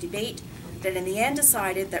debate that in the end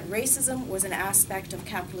decided that racism was an aspect of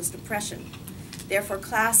capitalist oppression. Therefore,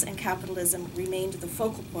 class and capitalism remained the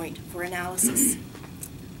focal point for analysis.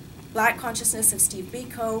 Black consciousness of Steve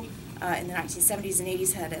Biko in the 1970s and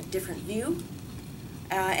 80s had a different view.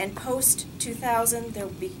 And post-2000, there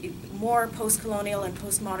will be more post-colonial and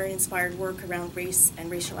postmodern inspired work around race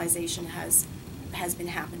and racialization has been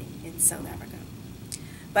happening in South Africa.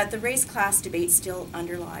 But the race-class debate still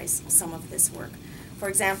underlies some of this work. For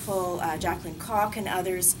example, Jacqueline Koch and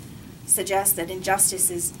others suggest that injustice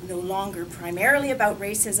is no longer primarily about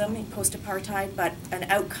racism in post-apartheid, but an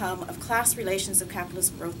outcome of class relations of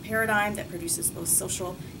capitalist growth paradigm that produces both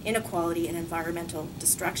social inequality and environmental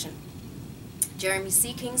destruction. Jeremy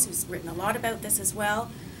Seekings, who's written a lot about this as well,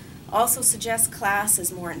 also suggests class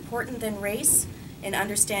is more important than race in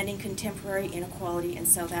understanding contemporary inequality in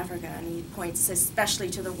South Africa, and he points especially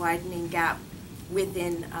to the widening gap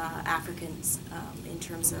within Africans in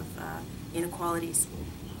terms of inequalities.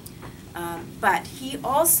 But he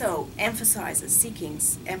also emphasizes,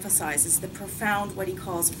 Seekings emphasizes the profound, what he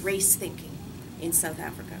calls race thinking in South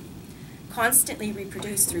Africa, constantly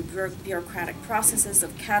reproduced through bureaucratic processes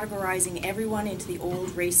of categorizing everyone into the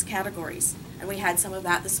old race categories. And we had some of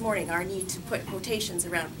that this morning, our need to put quotations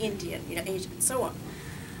around Indian, Asian, and so on.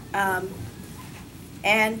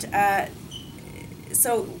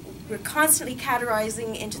 So we're constantly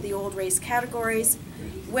categorizing into the old race categories,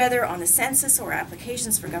 whether on the census or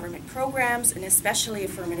applications for government programs, and especially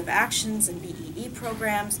affirmative actions and BEE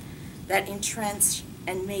programs that entrench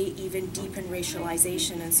and may even deepen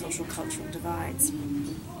racialization and social cultural divides.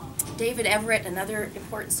 David Everett, another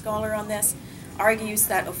important scholar on this, argues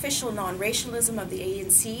that official non-racialism of the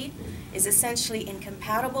ANC is essentially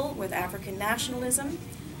incompatible with African nationalism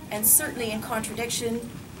and certainly in contradiction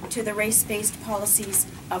to the race-based policies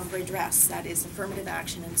of redress, that is affirmative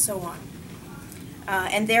action and so on,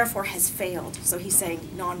 and therefore has failed. So he's saying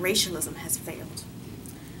non-racialism has failed.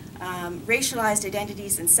 Racialized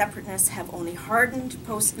identities and separateness have only hardened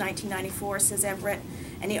post-1994, says Everett,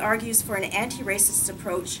 and he argues for an anti-racist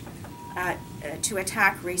approach to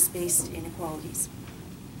attack race-based inequalities.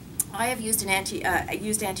 I have used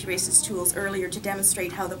anti-racist tools earlier to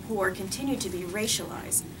demonstrate how the poor continue to be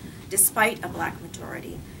racialized despite a black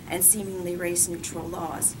majority and seemingly race-neutral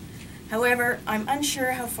laws. However, I'm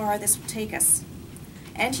unsure how far this will take us.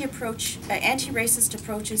 Anti-racist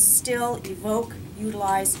approaches still evoke,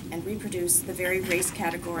 utilize, and reproduce the very race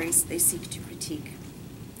categories they seek to critique.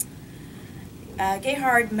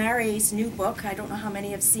 Gerhard Maré's new book, I don't know how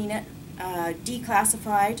many have seen it,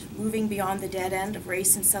 Declassified, Moving Beyond the Dead End of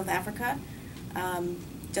Race in South Africa,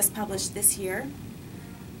 just published this year,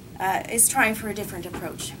 is trying for a different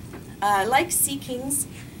approach. Like Seekings,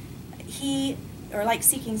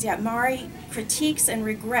 Maré critiques and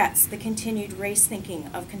regrets the continued race thinking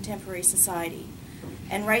of contemporary society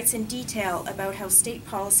and writes in detail about how state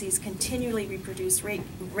policies continually reproduce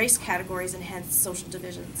race categories and hence social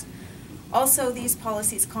divisions. Also, these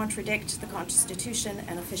policies contradict the Constitution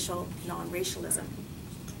and official non-racialism.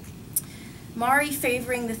 Maré,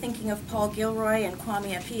 favoring the thinking of Paul Gilroy and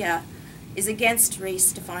Kwame Appiah, is against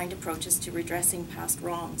race-defined approaches to redressing past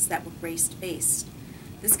wrongs that were race-based.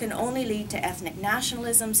 This can only lead to ethnic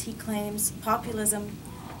nationalisms, he claims, populism,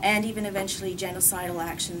 and even eventually genocidal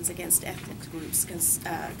actions against ethnic groups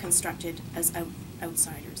constructed as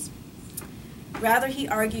outsiders. Rather, he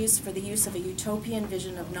argues for the use of a utopian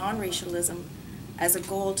vision of non-racialism as a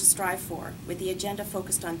goal to strive for, with the agenda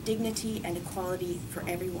focused on dignity and equality for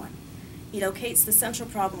everyone. He locates the central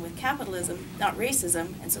problem with capitalism, not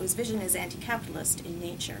racism, and so his vision is anti-capitalist in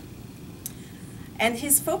nature. And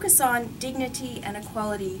his focus on dignity and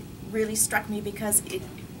equality really struck me because it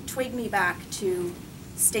twigged me back to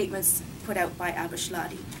statements put out by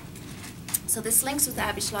Abishladi. So this links with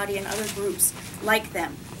Abishladi and other groups like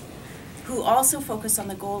them, who also focus on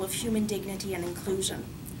the goal of human dignity and inclusion,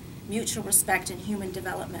 mutual respect and human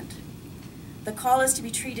development. The call is to be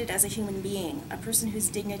treated as a human being, a person whose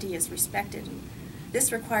dignity is respected.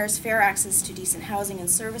 This requires fair access to decent housing and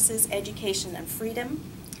services, education and freedom,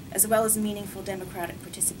 as well as meaningful democratic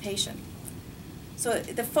participation. So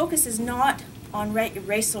the focus is not on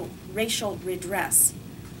racial redress,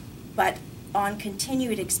 but on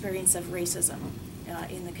continued experience of racism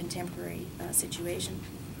in the contemporary situation.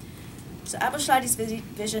 So Abou-Chladdi's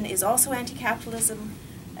vision is also anti-capitalist,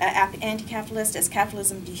 as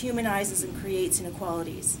capitalism dehumanizes and creates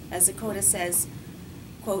inequalities. As Zakota says,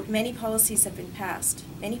 quote, "Many policies have been passed,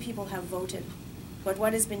 many people have voted, but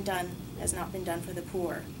what has been done has not been done for the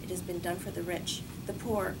poor. It has been done for the rich. The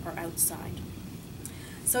poor are outside."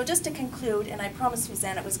 So just to conclude, and I promised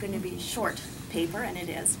Suzanne it was going to be a short paper, and it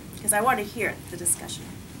is, because I want to hear the discussion.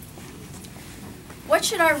 What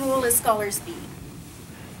should our role as scholars be?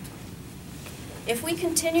 If we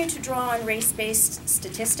continue to draw on race-based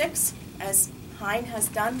statistics, as Hein has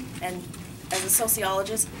done, and as a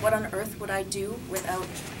sociologist, what on earth would I do without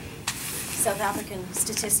South African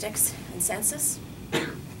statistics and census?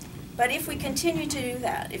 But if we continue to do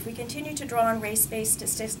that, if we continue to draw on race-based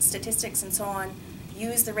statistics and so on,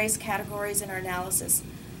 use the race categories in our analysis,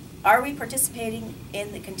 are we participating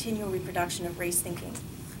in the continual reproduction of race thinking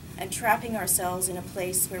and trapping ourselves in a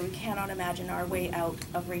place where we cannot imagine our way out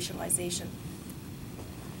of racialization?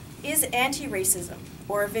 Is anti-racism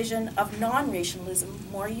or a vision of non-racialism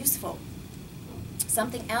more useful?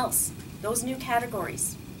 Something else, those new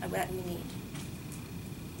categories that we need.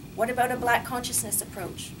 What about a Black consciousness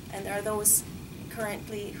approach? And there are those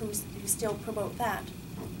currently who still promote that,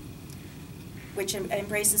 which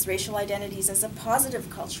embraces racial identities as a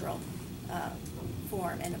positive cultural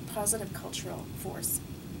form and a positive cultural force.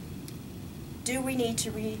 Do we need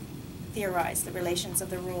to re-theorize the relations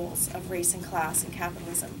of the roles of race and class and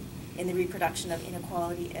capitalism in the reproduction of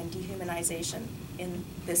inequality and dehumanization in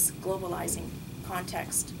this globalizing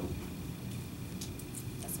context?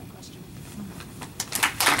 That's my question.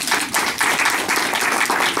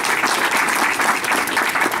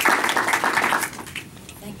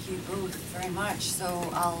 Thank you both very much. So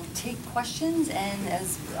I'll take questions, and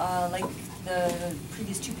as like the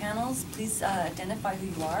previous two panels, please identify who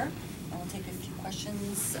you are, and we'll take a few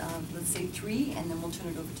questions, let's say 3, and then we'll turn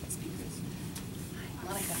it over to the speakers.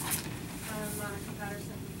 Monica. Monica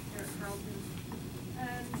Patterson here at Carleton.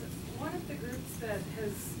 And one of the groups that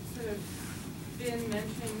has sort of been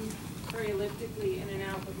mentioned very elliptically in and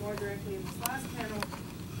out, but more directly in this last panel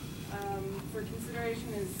for consideration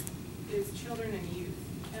is children and youth.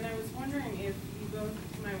 And I was wondering if you both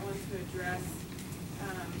might want to address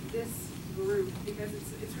this group, because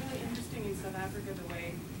it's really interesting in South Africa the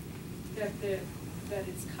way that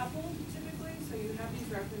it's coupled typically. So you have these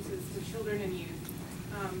references to children and youth,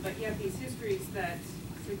 but you have these histories that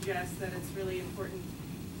suggest that it's really important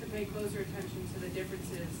to pay closer attention to the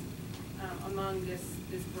differences among this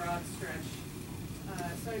broad stretch.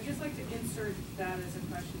 So I'd just like to insert that as a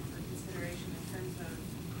question for consideration in terms of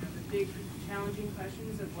the big challenging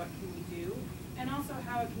questions of what can we do, and also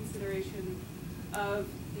how a consideration of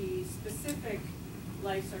the specific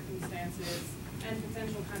life circumstances and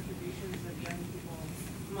potential contributions of young people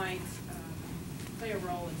might play a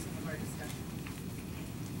role in some of our discussion.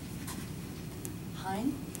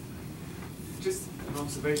 Hein? Just an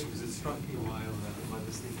observation, because it struck me while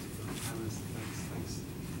listening to the panelists. Thanks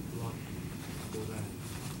a lot for that.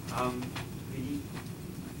 The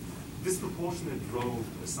disproportionate role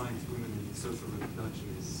assigned to women in social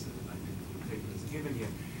reproduction is, I think, taken as a given here.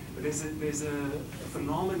 But there's a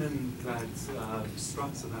phenomenon that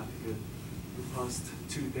struck South Africa the past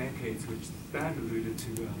 2 decades, which Dan alluded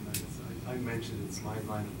to. I mentioned it's my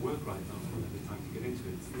line of work right now. I don't have the time to get into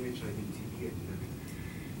it. It's the HIV/TB epidemic.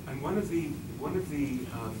 And one of the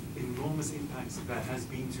enormous impacts of that has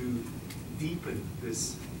been to deepen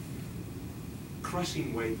this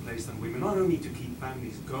crushing weight placed on women, not only to keep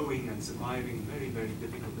families going and surviving very, very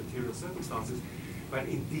difficult material circumstances, but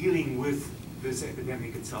in dealing with this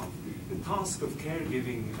epidemic itself. The task of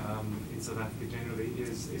caregiving in South Africa generally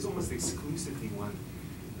is almost exclusively one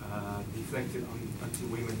deflected onto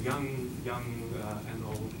women, young and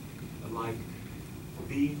old alike.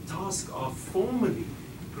 The task of formally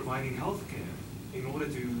providing health care in order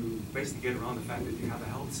to basically get around the fact that you have a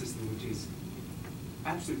health system which is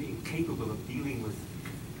absolutely incapable of dealing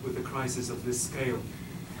with a crisis of this scale,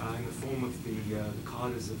 in the form of the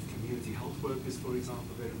cadres of community health workers, for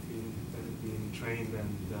example, that have been trained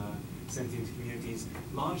and sent into communities,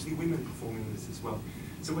 largely women performing this as well.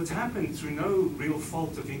 So what's happened, through no real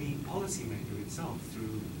fault of any policymaker itself,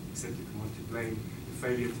 except if you want to blame the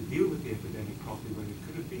failure to deal with the epidemic properly when it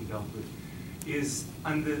could have been dealt with, is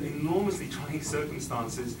under enormously trying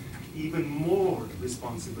circumstances, even more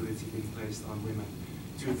responsibility being placed on women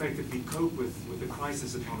to effectively cope with the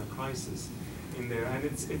crisis upon a crisis in there. And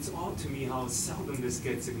it's odd to me how seldom this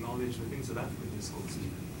gets acknowledged within South African discourse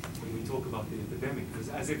when we talk about the epidemic, because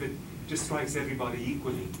as if it just strikes everybody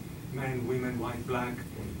equally, men, women, white, black,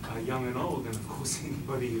 young and old, and of course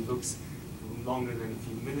anybody who looks longer than a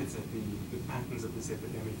few minutes at the patterns of this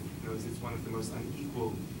epidemic knows it's one of the most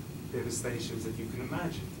unequal devastations that you can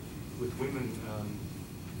imagine, with women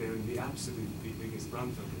bearing the absolutely biggest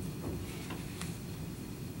brunt of it.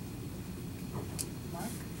 Mark?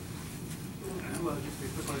 Well, just a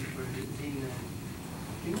quick one for Dean.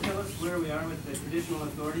 Can you tell us where we are with the Traditional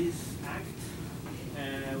Authorities Act,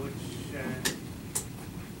 which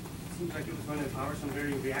seems like it was going to empower some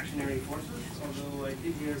very reactionary forces, although I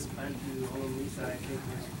did hear Plan to Olum Lisa, I think,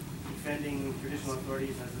 was defending traditional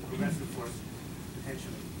authorities as a progressive force,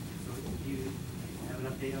 potentially. So do you have an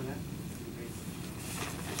update on that? Great.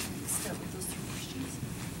 Start with those 3 questions.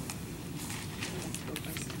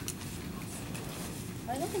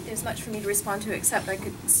 I don't think there's much for me to respond to, except I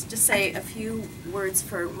could just say a few words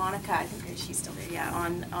for Monica. I think she's still there. Yeah,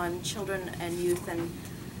 on children and youth, and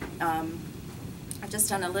I've just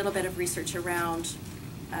done a little bit of research around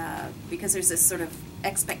because there's this sort of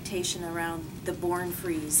expectation around the born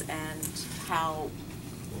freeze and how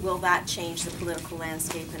will that change the political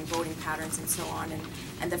landscape and voting patterns and so on,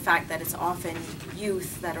 and the fact that it's often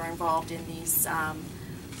youth that are involved in these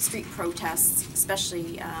street protests,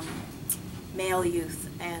 especially male youth,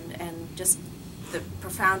 and just the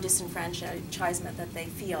profound disenfranchisement that they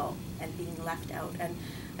feel and being left out. And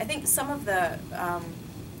I think some of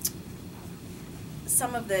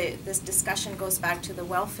this discussion goes back to the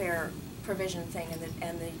welfare provision thing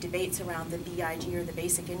and the debates around the BIG, or the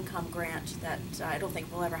basic income grant, that I don't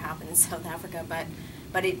think will ever happen in South Africa,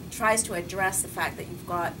 but it tries to address the fact that you've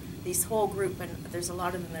got this whole group, and there's a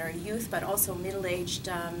lot of them that are youth, but also middle-aged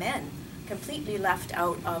men, completely left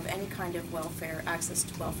out of any kind of welfare, access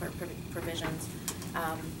to welfare provisions,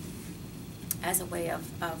 as a way of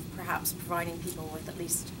perhaps providing people with at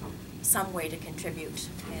least some way to contribute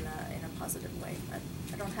in a positive way. But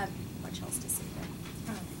I don't have much else to say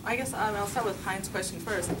there. I guess I'll start with Hein's question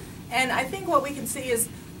first. And I think what we can see is,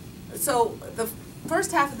 so the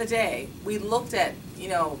first half of the day, we looked at,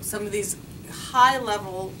 some of these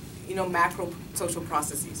high-level, macro social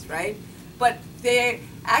processes, right? But they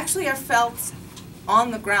actually are felt on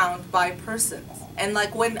the ground by persons. And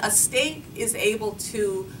like when a state is able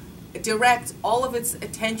to direct all of its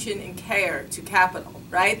attention and care to capital,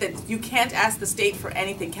 right? That you can't ask the state for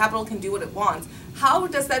anything. Capital can do what it wants. How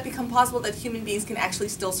does that become possible that human beings can actually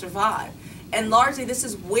still survive? And largely this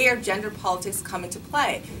is where gender politics come into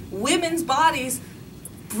play. Women's bodies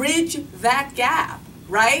bridge that gap,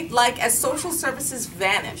 right? Like as social services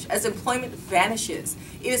vanish, as employment vanishes,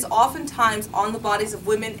 it is oftentimes on the bodies of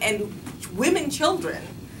women and women children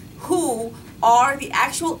who are the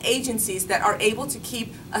actual agencies that are able to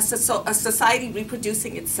keep a society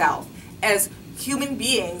reproducing itself as human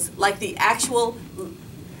beings, like the actual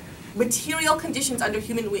material conditions under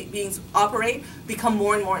human beings operate become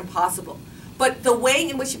more and more impossible. But the way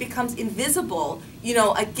in which it becomes invisible,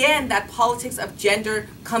 again, that politics of gender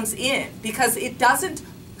comes in, because it doesn't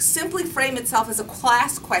simply frame itself as a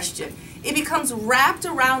class question. It becomes wrapped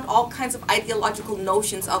around all kinds of ideological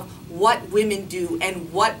notions of what women do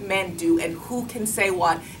and what men do and who can say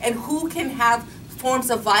what and who can have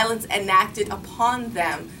forms of violence enacted upon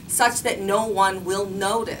them such that no one will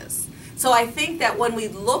notice. So I think that when we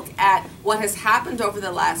look at what has happened over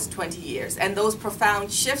the last 20 years and those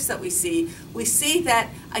profound shifts that we see that,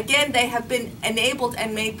 again, they have been enabled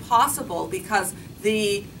and made possible because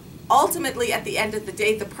ultimately, at the end of the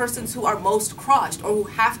day, the persons who are most crushed or who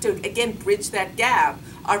have to, again, bridge that gap,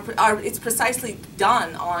 it's precisely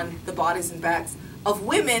done on the bodies and backs of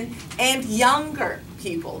women and younger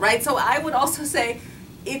people, right? So I would also say,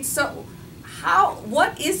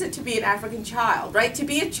 what is it to be an African child, right? To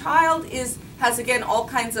be a child has again, all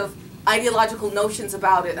kinds of ideological notions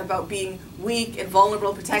about it, about being weak and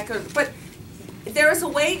vulnerable, protected, but there is a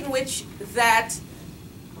way in which that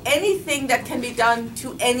anything that can be done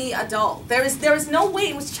to any adult. There is no way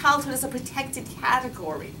in which childhood is a protected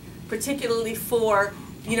category, particularly for,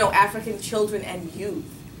 African children and youth.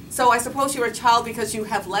 So I suppose you're a child because you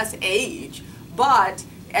have less age, but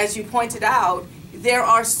as you pointed out, there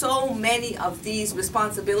are so many of these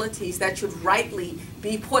responsibilities that should rightly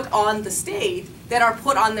be put on the state that are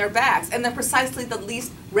put on their backs, and they're precisely the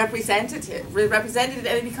least represented, and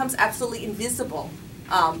it becomes absolutely invisible,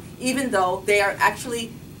 even though they are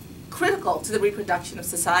actually critical to the reproduction of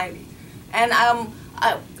society. And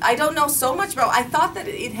I don't know so much about, I thought that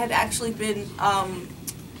it had actually been,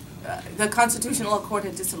 the Constitutional Court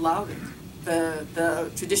had disallowed it. The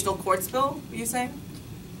Traditional Courts Bill, were you saying?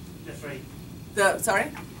 That's right.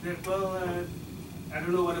 Sorry? Well, I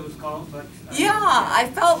don't know what it was called, but. Yeah, I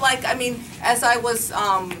felt like, I mean, as I was,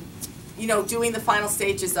 you know, doing the final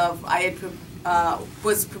stages of, I had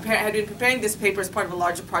had been preparing this paper as part of a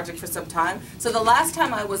larger project for some time. So the last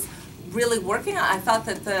time I was really working on it, I thought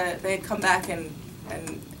that they had come back and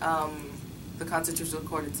the Constitutional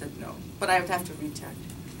Court had said no. But I would have to recheck.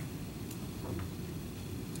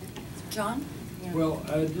 John? Yeah. Well,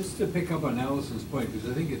 just to pick up on Alison's point, because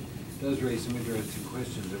I think it does raise some interesting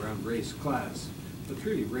questions around race, class. But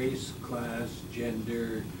really, race, class,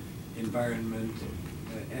 gender, environment,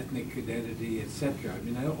 ethnic identity, etc. I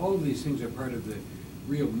mean, all of these things are part of the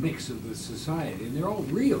real mix of the society, and they're all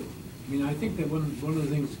real. I mean, I think that one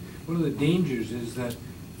of the dangers is that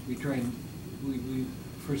we try and we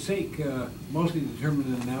forsake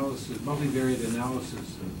multi-determinant analysis, multivariate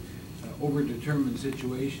analysis, and over-determined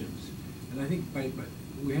situations. And I think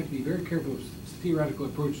we have to be very careful of theoretical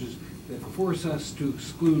approaches that force us to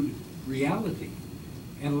exclude reality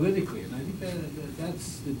analytically. And I think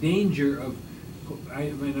that's the danger of,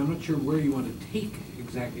 I mean, I'm not sure where you want to take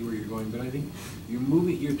exactly where you're going, but I think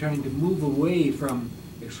you're trying to move away from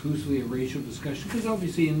exclusively a racial discussion, because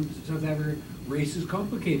obviously in South Africa, race is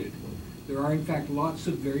complicated. There are in fact lots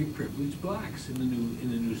of very privileged blacks in the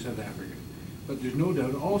new South Africa. But there's no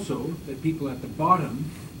doubt also that people at the bottom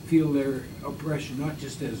feel their oppression not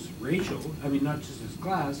just as racial, I mean not just as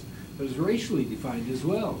class, but as racially defined as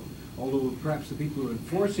well. Although perhaps the people who are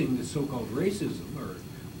enforcing this so-called racism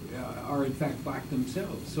are in fact black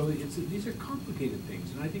themselves. So these are complicated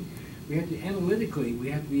things, and I think we have to analytically, we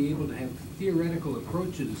have to be able to have theoretical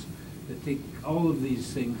approaches that take all of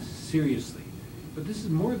these things seriously. But this is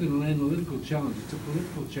more than an analytical challenge, it's a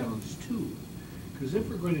political challenge too. Because if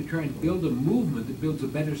we're going to try and build a movement that builds a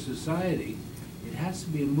better society, it has to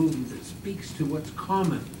be a movement that speaks to what's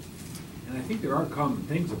common. And I think there are common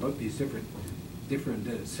things about these different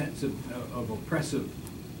sets of oppressive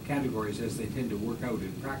categories as they tend to work out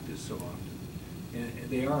in practice so often. And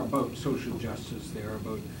they are about social justice, they are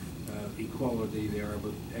about equality, they are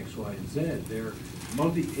about X, Y, and Z. They're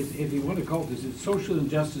if you want to call it this, social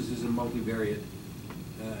injustice is a multivariate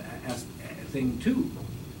thing too.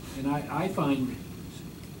 And I find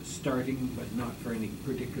starting, but not for any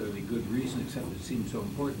particularly good reason, except it seems so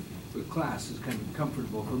important, with class is kind of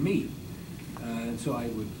comfortable for me. And so I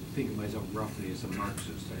would think of myself roughly as a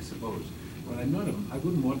Marxist, I suppose. But I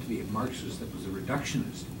wouldn't want to be a Marxist that was a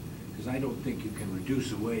reductionist, because I don't think you can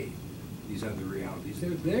reduce away these other realities.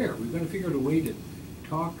 They're there. We've got to figure out a way to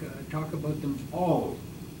talk about them all,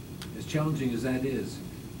 as challenging as that is,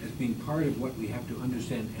 as being part of what we have to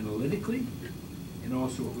understand analytically, and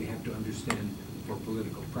also what we have to understand for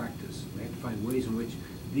political practice. We have to find ways in which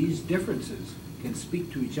these differences can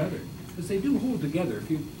speak to each other, because they do hold together. If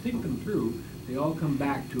you think them through, they all come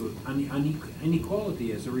back to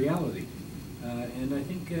inequality as a reality. And I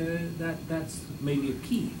think that's maybe a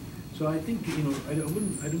key. So I think, you know, I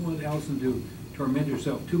don't want Alison to torment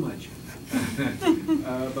herself too much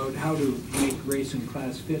about how to make race and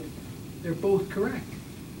class fit. They're both correct.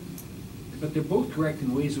 But they're both correct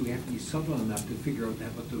in ways that we have to be subtle enough to figure out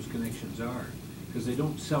what those connections are, because they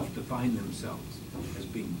don't self-define themselves as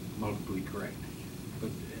being multiply correct.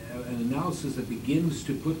 But an analysis that begins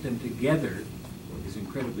to put them together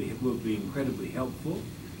will be incredibly helpful,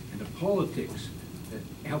 and a politics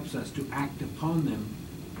that helps us to act upon them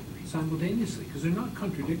simultaneously, because they're not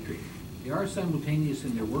contradictory. They are simultaneous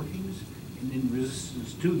in their workings and in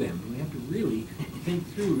resistance to them. We have to really think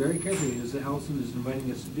through very carefully, as Alison is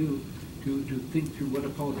inviting us to do, to think through what a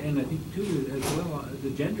politics, and I think too as well,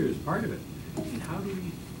 the gender is part of it. And how do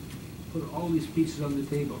we put all these pieces on the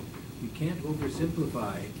table? We can't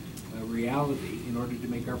oversimplify reality in order to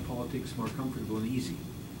make our politics more comfortable and easy.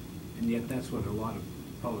 And yet that's what a lot of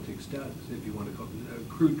politics does. If you want to call it a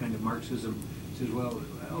crude kind of Marxism, says, well,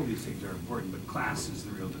 all these things are important, but class is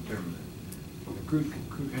the real determinant. A crude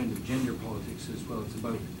kind of gender politics says, well,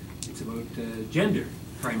 it's about gender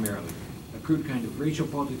primarily. A crude kind of racial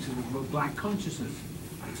politics is about black consciousness.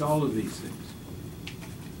 It's all of these things.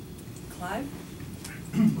 Clive?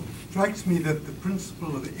 Strikes me that the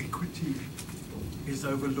principle of equity is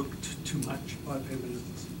overlooked too much by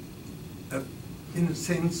feminists. In a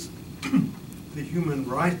sense, the human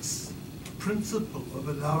rights principle of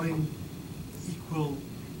allowing equal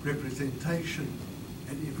representation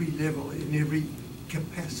at every level, in every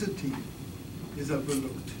capacity, is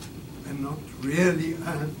overlooked and not really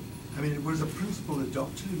I mean, it was a principle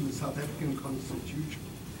adopted in the South African Constitution,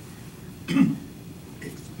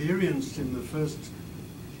 experienced in the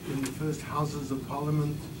first Houses of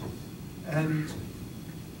Parliament, and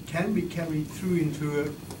can be carried through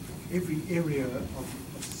into every area of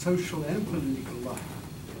social and political life.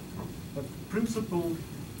 But the principle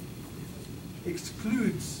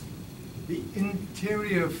excludes the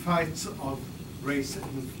interior fights of race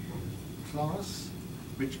and class,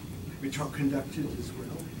 which are conducted as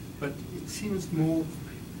well, but it seems more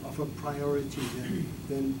of a priority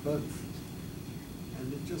than both.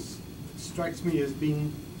 And it just strikes me as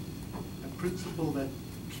being a principle that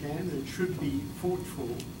can and should be fought for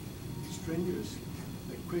strenuously.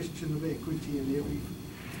 The question of equity in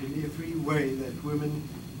every way that women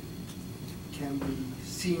can be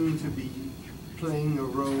seen to be playing a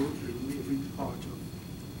role in every part of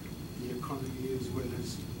the economy as well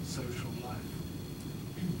as social life.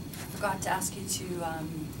 I forgot to ask you to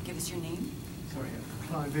give us your name. Sorry,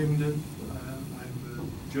 Clive Emden. I'm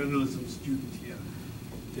a journalism student here.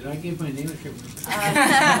 Did I give my name? I can't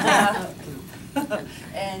remember.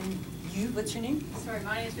 And you, what's your name? Sorry,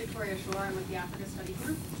 my name is Victoria Shore. I'm with the Africa Study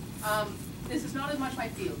Group. This is not as much my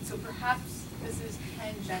field, so perhaps this is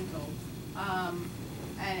tangential.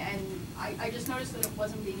 And I just noticed that it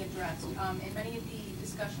wasn't being addressed. In many of the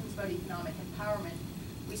discussions about economic empowerment,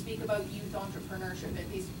 we speak about youth entrepreneurship, at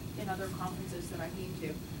least in other conferences that I've been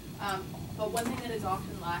to. But one thing that is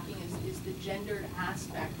often lacking is the gendered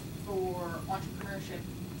aspect for entrepreneurship,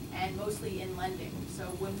 and mostly in lending. So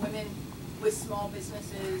when women with small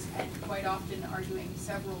businesses and quite often are doing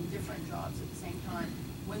several different jobs at the same time,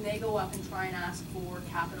 when they go up and try and ask for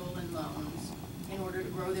capital and loans in order to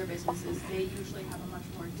grow their businesses, they usually have a much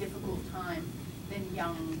more difficult time than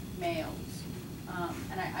young males.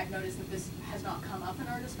 And I've noticed that this has not come up in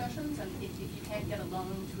our discussions, and if you can't get a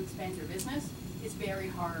loan to expand your business, it's very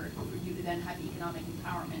hard for you to then have economic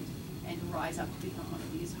empowerment and to rise up to become one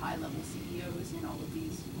of these high-level CEOs in all of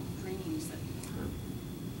these dreams that people have.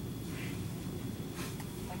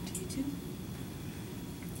 Back to you two.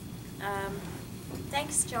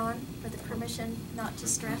 Thanks, John, for the permission not to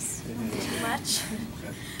stress too much.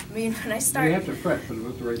 I mean, when I start... You have to fret, but it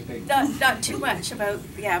was the right thing. Not too much about,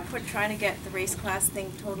 trying to get the race class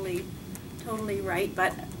thing totally right,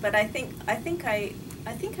 but I think I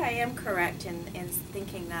am correct in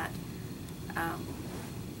thinking that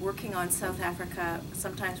working on South Africa,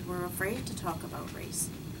 sometimes we're afraid to talk about race,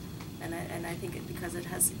 and I think because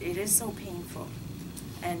it is so painful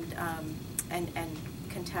and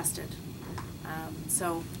contested.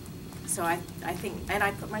 So I think, and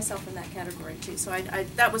I put myself in that category too. So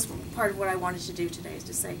that was part of what I wanted to do today, is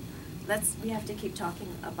to say, we have to keep talking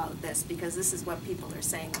about this, because this is what people are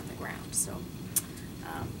saying on the ground. So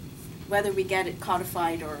whether we get it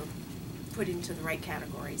codified or put into the right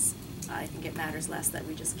categories, I think it matters less that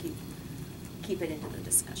we just keep it into the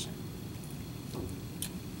discussion.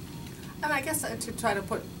 And I guess to try to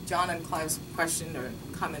put John and Clive's question or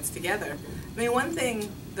comments together, I mean, one thing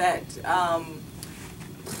that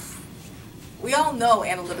we all know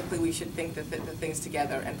analytically we should think the things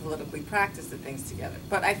together and politically practice the things together.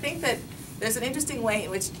 But I think that there's an interesting way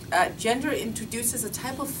in which gender introduces a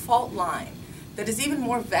type of fault line that is even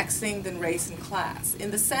more vexing than race and class,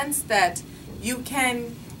 in the sense that you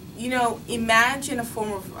can, imagine a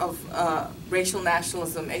form of racial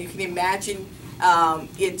nationalism, and you can imagine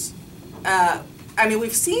it, I mean,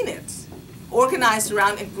 we've seen it organized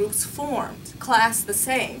around and groups formed, class the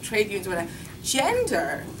same, trade unions, whatever.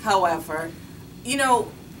 Gender, however,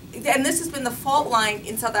 and this has been the fault line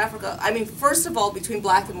in South Africa, I mean, first of all, between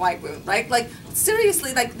black and white women, right? Like,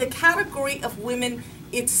 seriously, like, the category of women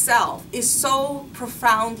itself is so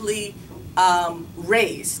profoundly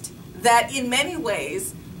raised that in many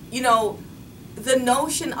ways, the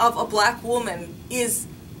notion of a black woman is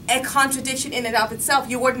a contradiction in and of itself.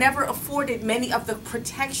 You were never afforded many of the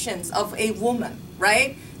protections of a woman,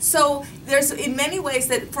 right? So there's in many ways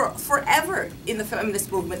that forever in the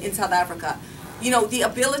feminist movement in South Africa, the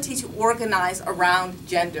ability to organize around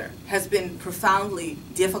gender has been profoundly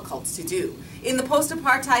difficult to do. In the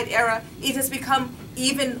post-apartheid era, it has become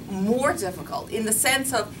even more difficult in the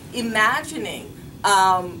sense of imagining,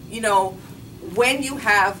 when you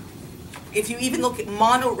have, if you even look at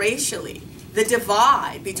monoracially, the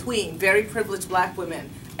divide between very privileged black women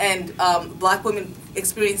and black women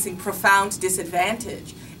experiencing profound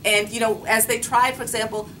disadvantage. And, as they tried, for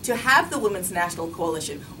example, to have the Women's National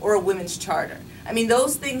Coalition or a women's charter. I mean,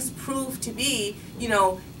 those things proved to be,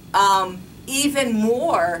 even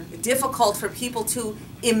more difficult for people to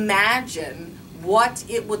imagine what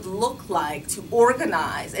it would look like to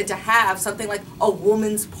organize and to have something like a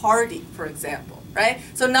woman's party, for example, right?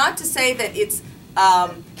 So not to say that it's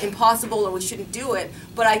impossible or we shouldn't do it,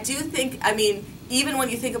 but I do think, I mean, even when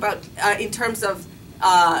you think about in terms of,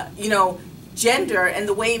 you know, gender and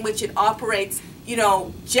the way in which it operates, you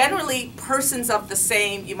know, generally persons of the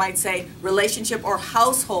same, you might say, relationship or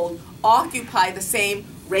household occupy the same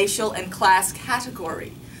racial and class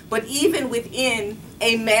category. But even within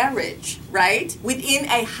a marriage, right, within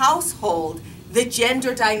a household, the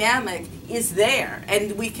gender dynamic is there.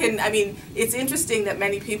 And we can, I mean, it's interesting that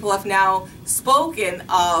many people have now spoken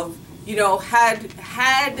of, you know,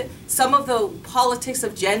 had some of the politics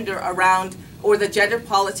of gender around, or the gender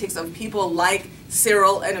politics of people like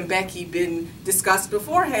Cyril and Mbeki been discussed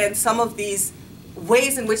beforehand, some of these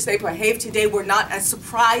ways in which they behave today were not as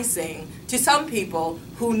surprising to some people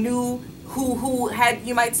who knew, who had,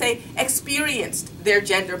 you might say, experienced their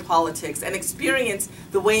gender politics and experienced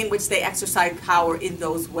the way in which they exercise power in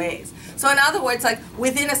those ways. So in other words, like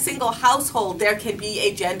within a single household, there can be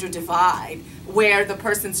a gender divide where the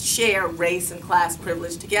persons share race and class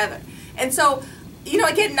privilege together. And so, you know,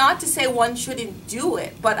 again, not to say one shouldn't do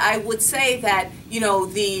it, but I would say that, you know,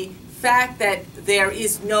 the fact that there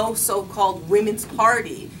is no so-called women's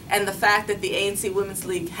party and the fact that the ANC Women's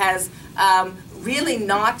League has really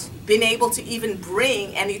not been able to even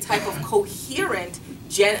bring any type of coherent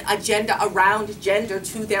agenda around gender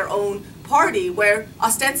to their own party, where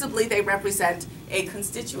ostensibly they represent a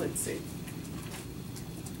constituency.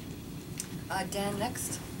 Dan,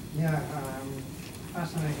 next. Yeah,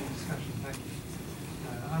 fascinating discussion, thank you.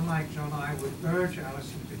 Unlike John, I would urge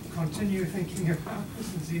Alison to continue thinking about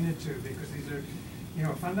this and Zena too, because these are, you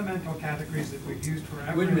know, fundamental categories that we've used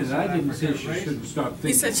forever. Wait a minute, in South I didn't Africa. say she shouldn't stop thinking.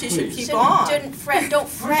 You said she should please. keep on. Don't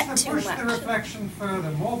fret too Push much. the reflection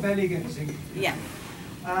further, more belly gazing. Yeah.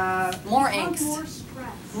 More angst. More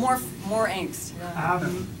stress. More angst. Yeah.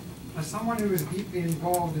 As someone who was deeply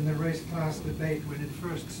involved in the race-class debate when it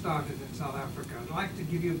first started in South Africa, I'd like to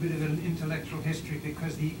give you a bit of an intellectual history,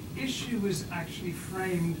 because the issue was actually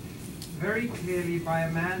framed very clearly by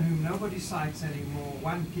a man whom nobody cites anymore,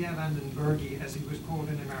 one Pierre van den Bergy, as he was called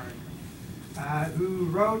in America, who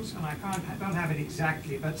wrote, and I don't have it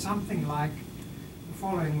exactly, but something like the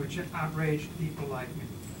following, which outraged people like me.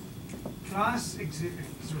 Class is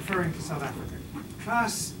referring to South Africa.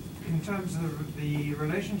 Class, in terms of the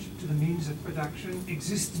relationship to the means of production,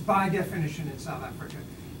 exists by definition in South Africa,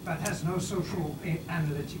 but has no social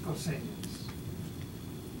analytical salience.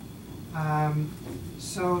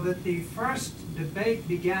 So that the first debate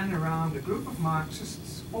began around a group of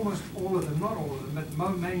Marxists, almost all of them, not all of them,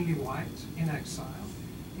 but mainly white, in exile,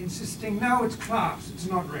 insisting, no, it's class, it's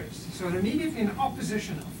not race. So immediately an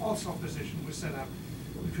opposition, a false opposition, was set up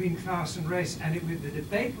between class and race, and the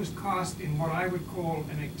debate was cast in what I would call,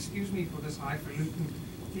 and excuse me for this highfalutin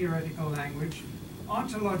theoretical language,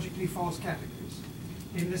 ontologically false categories,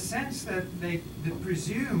 in the sense that they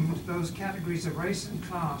presumed, those categories of race and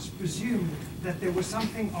class presumed that there was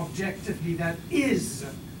something objectively that is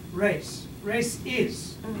race. Race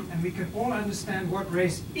is, and we can all understand what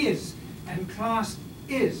race is, and class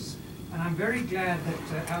is. And I'm very glad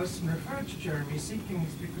that Alison referred to Jeremy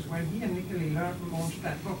Seekings, because when he and Nicolie launched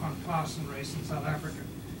that book on class and race in South Africa,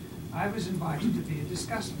 I was invited to be a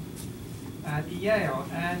discussant at Yale.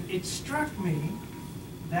 And it struck me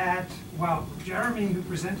that, well, Jeremy, who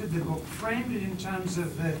presented the book, framed it in terms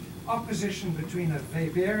of the opposition between a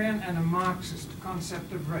Weberian and a Marxist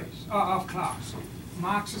concept of race, of class.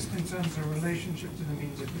 Marxist in terms of relationship to the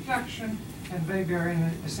means of production, and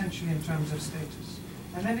Weberian essentially in terms of status.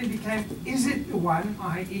 And then it became, is it the one,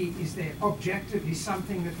 i.e., is there objectively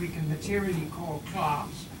something that we can materially call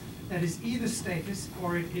class, that is either status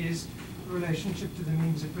or it is relationship to the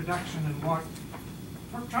means of production? And what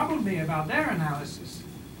troubled me about their analysis,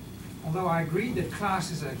 although I agreed that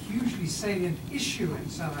class is a hugely salient issue in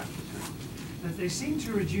South Africa, that they seem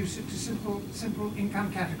to reduce it to simple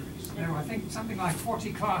income categories. There were, I think, something like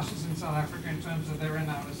 40 classes in South Africa in terms of their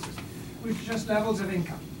analysis, which are just levels of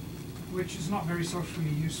income, which is not very socially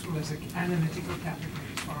useful as an analytical category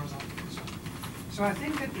as far as I'm concerned. So I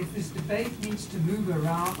think that if this debate needs to move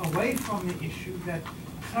away from the issue that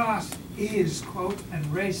class is, quote, and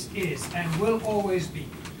race is, and will always be.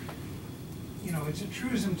 You know, it's a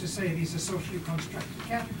truism to say these are socially constructed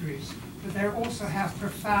categories, but they also have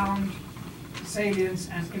profound salience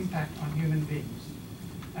and impact on human beings.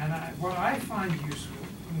 And what I find useful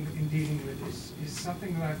in dealing with this is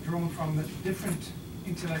something that I've drawn from the different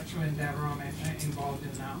intellectual endeavor I'm involved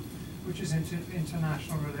in now, which is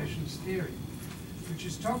international relations theory. which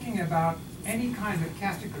is talking about any kind of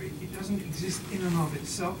category. It doesn't exist in and of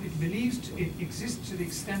itself. It exists to the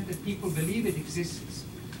extent that people believe it exists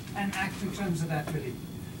and act in terms of that belief.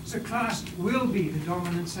 So class will be the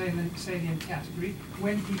dominant salient category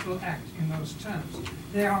when people act in those terms.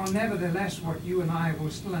 There are nevertheless what you and I will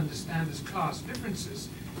still understand as class differences,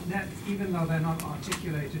 that even though they're not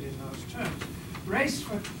articulated in those terms. Race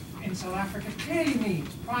in South Africa clearly means,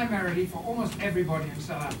 primarily for almost everybody in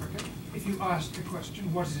South Africa, if you ask the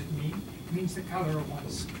question, what does it mean? It means the color of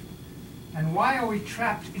one's skin. And why are we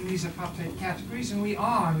trapped in these apartheid categories? And we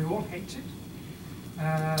are, and we all hate it.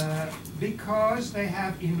 Because they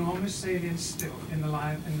have enormous salience still in the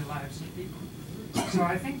lives of people. So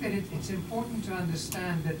I think that it's important to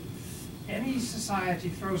understand that any society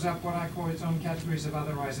throws up what I call its own categories of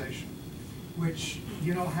otherization, which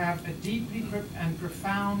have a deeply and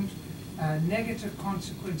profound negative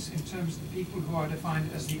consequence in terms of the people who are defined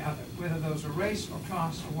as the other, whether those are race or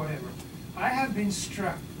class or whatever. I have been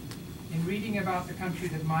struck in reading about the country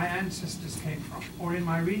that my ancestors came from, or in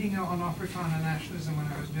my reading on Afrikaner nationalism when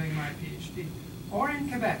I was doing my PhD, or in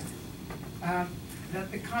Quebec, that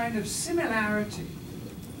the kind of similarity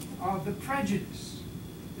of the prejudice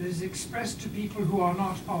that is expressed to people who are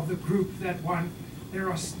not of the group that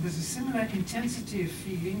there's a similar intensity of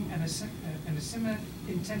feeling and a similar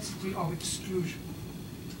intensity of exclusion.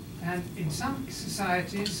 And in some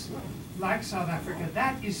societies, like South Africa,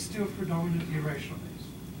 that is still predominantly racial.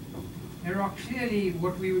 There are clearly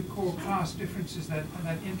what we would call class differences that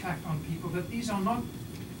impact on people, but these are not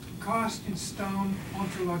cast in stone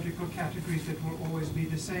ontological categories that will always be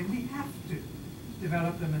the same. We have to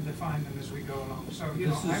develop them and define them as we go along. So, I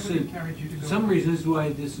would encourage you to go some reasons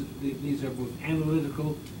why these are both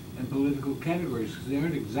analytical and political categories, because they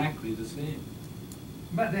aren't exactly the same.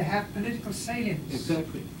 But they have political salience.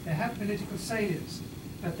 Exactly. They have political salience,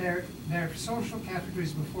 but they're social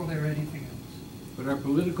categories before they're anything else. But our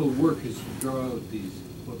political work is to draw out these,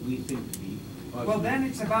 what we think to be positive. Well, then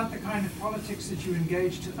it's about the kind of politics that you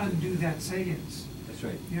engage to undo that salience. That's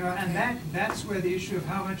right. And that's where the issue of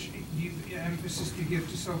how much emphasis you give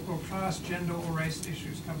to so-called class, gender, or race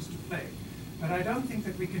issues comes to play. But I don't think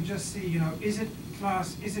that we can just see, is it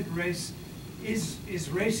class, is it race, is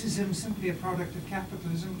racism simply a product of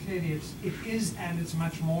capitalism? Clearly it is, and it's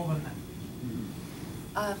much more than that.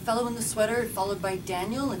 Fellow in the sweater, followed by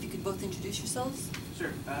Daniel. If you could both introduce yourselves.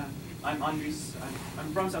 Sure. I'm Andres.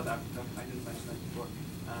 I'm from South Africa. I didn't mention that before.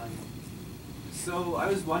 So I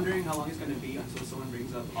was wondering how long it's going to be until someone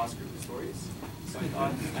brings up Oscar Pistorius. So I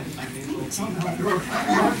thought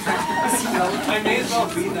I may as well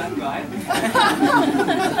be that guy.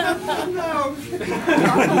 No,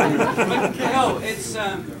 it's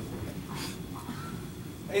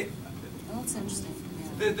Oh, that's interesting.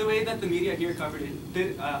 The way that the media here covered it,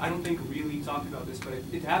 did, I don't think really talked about this, but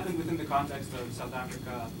it happened within the context of South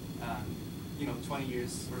Africa, 20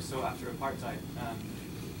 years or so after apartheid.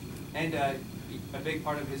 And a big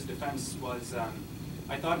part of his defense was,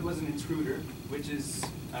 I thought it was an intruder, which is,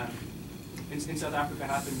 in South Africa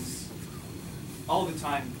happens all the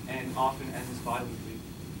time and often ends violently.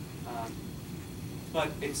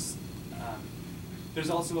 But it's,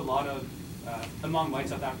 there's also a lot of, among white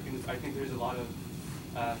South Africans, I think there's a lot of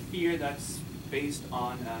fear that's based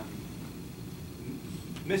on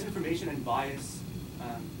misinformation and bias.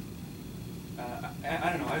 I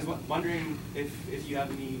don't know, I was wondering if you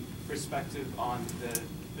have any perspective on the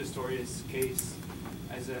Pistorius case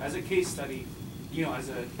as a case study, as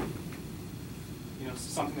a,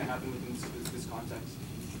 something that happened within this context.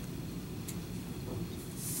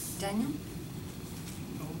 Daniel?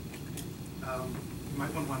 You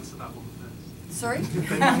might want to answer that one first. Sorry?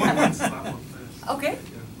 You might want to answer that one first. Okay.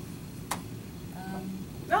 Yeah.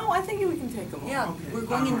 No, I think we can take them all. Yeah, Okay. we're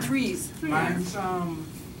going in Alright. threes. And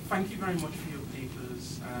thank you very much for your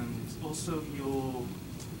papers and also your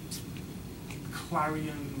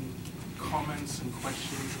clarion comments and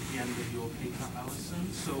questions at the end of your paper,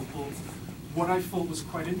 Alison. So what I thought was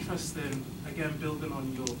quite interesting, again building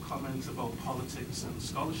on your comments about politics and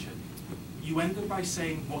scholarship, you ended by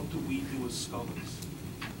saying, what do we do as scholars?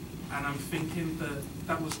 And I'm thinking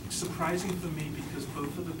that was surprising for me because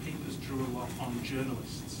both of the papers drew a lot on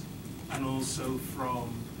journalists and also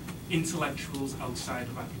from intellectuals outside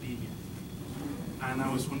of academia. And I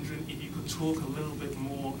was wondering if you could talk a little bit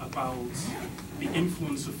more about the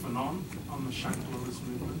influence of Fanon on the Shanklolis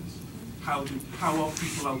movement. How are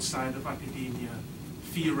people outside of academia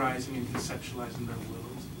theorizing and conceptualizing their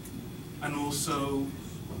world? And also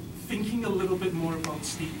thinking a little bit more about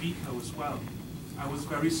Steve Biko as well. I was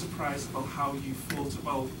very surprised about how you thought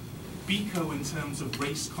about Biko in terms of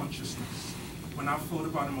race consciousness, when I've thought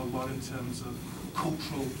about him a lot in terms of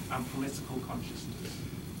cultural and political consciousness,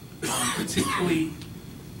 particularly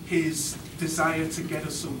his desire to get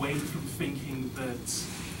us away from thinking that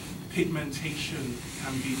pigmentation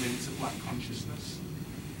can be linked to black consciousness.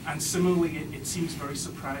 And similarly, it seems very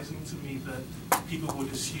surprising to me that people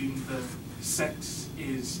would assume that sex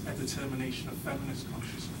is a determination of feminist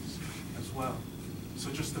consciousness as well. So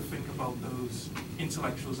just to think about those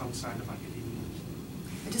intellectuals outside of academia.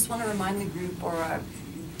 I just want to remind the group, or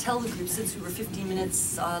tell the group, since we were 15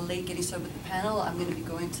 minutes late getting started with the panel, I'm going to be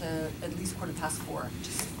going to at least 4:15,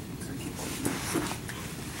 just for people.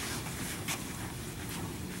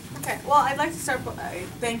 Okay, well, I'd like to start by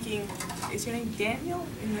thanking, is your name Daniel?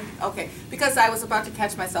 Okay, because I was about to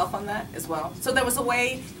catch myself on that as well. So there was a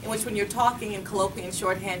way in which when you're talking in colloquial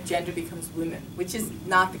shorthand, gender becomes women, which is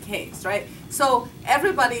not the case, right? So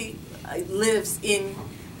everybody lives in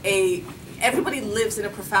a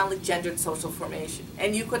profoundly gendered social formation.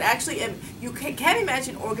 And you could actually, and you can't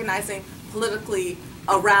imagine organizing politically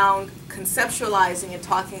around conceptualizing and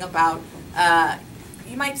talking about,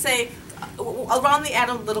 you might say, around the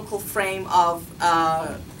analytical frame of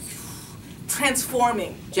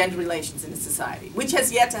transforming gender relations in a society, which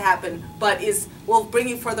has yet to happen, but will bring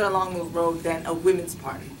you further along the road than a women's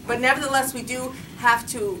party. But nevertheless, we do have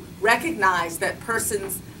to recognize that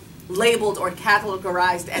persons labeled or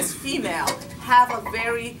categorized as female have a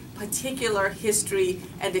very particular history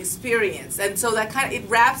and experience. And so that it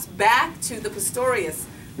wraps back to the Pistorius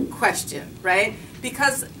question, right?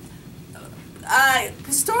 Because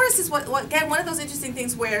Pistorius is again, one of those interesting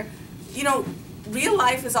things where, real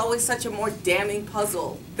life is always such a more damning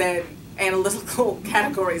puzzle than analytical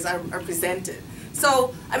categories are presented.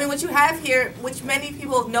 So, I mean, what you have here, which many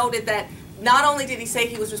people have noted, that not only did he say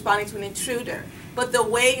he was responding to an intruder, but the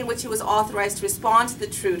way in which he was authorized to respond to the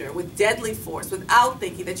intruder with deadly force, without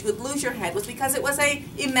thinking that you would lose your head, was because it was an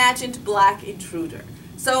imagined black intruder.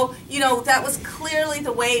 So, that was clearly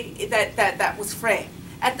the way that was framed.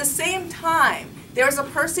 At the same time, there's a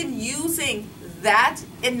person using that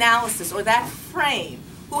analysis or that frame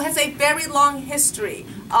who has a very long history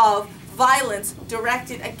of violence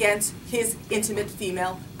directed against his intimate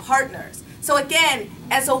female partners. So again,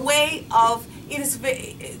 as a way of,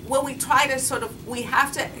 when we try to we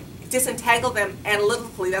have to disentangle them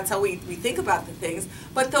analytically, that's how we think about the things,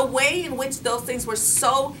 but the way in which those things were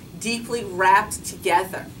so deeply wrapped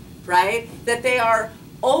together, right, that they are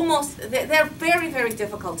they're very, very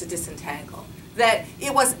difficult to disentangle. That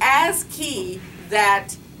it was as key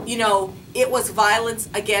that, it was violence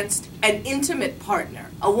against an intimate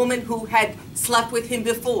partner, a woman who had slept with him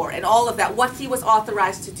before, and all of that, what he was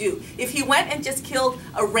authorized to do. If he went and just killed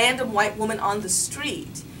a random white woman on the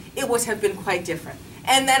street, it would have been quite different.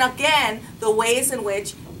 And then again, the ways in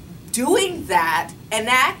which doing that,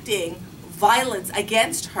 enacting violence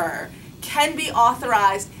against her, can be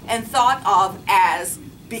authorized and thought of as,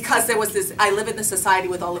 because there was this, I live in the society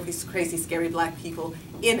with all of these crazy, scary black people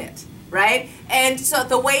in it, right? And so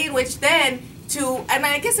the way in which then and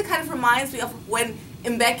I guess it kind of reminds me of when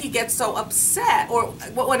Mbeki gets so upset, or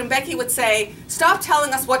when Mbeki would say, stop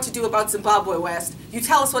telling us what to do about Zimbabwe West, you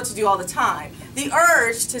tell us what to do all the time. The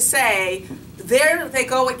urge to say, there they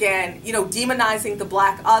go again, demonizing the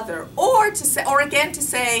black other, or again to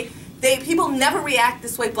say, people never react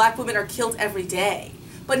this way, black women are killed every day.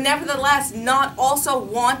 But nevertheless, not also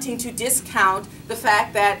wanting to discount the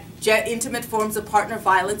fact that intimate forms of partner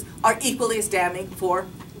violence are equally as damning for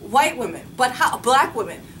white women, black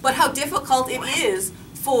women. But how difficult it is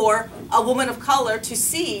for a woman of color to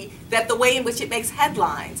see that the way in which it makes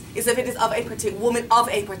headlines is if it is of a woman of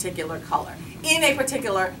a particular color, in a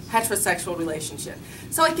particular heterosexual relationship.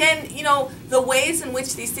 So again, the ways in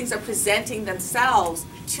which these things are presenting themselves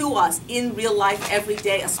to us in real life every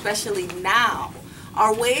day, especially now,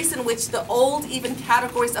 are ways in which the old even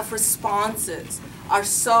categories of responses are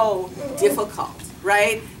so difficult,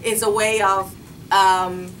 right? It's a way of,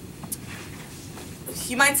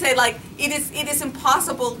 you might say, like, it is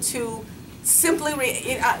impossible to simply,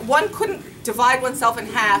 one couldn't divide oneself in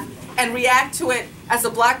half and react to it as a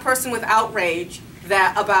black person with outrage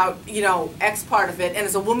about, X part of it, and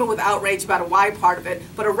as a woman with outrage about a Y part of it,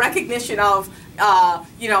 but a recognition of,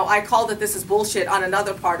 I call that this is bullshit on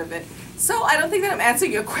another part of it. So I don't think that I'm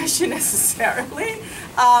answering your question necessarily,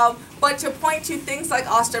 but to point to things like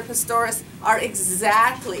Auster Pistorius are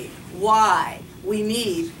exactly why we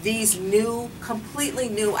need these new, completely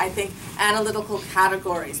new, I think, analytical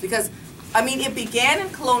categories. Because, it began in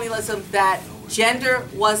colonialism that gender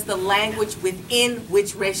was the language within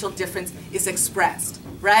which racial difference is expressed,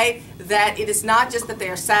 right? That it is not just that they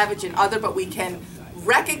are savage and other, but we can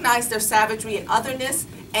recognize their savagery and otherness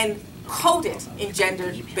and coded in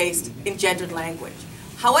gendered language.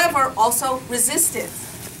 However, also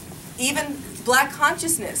resistance, even Black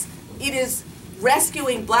consciousness. It is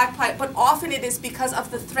rescuing Black pride, but often it is because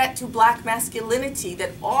of the threat to Black masculinity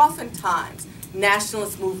that oftentimes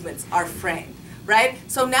nationalist movements are framed, right?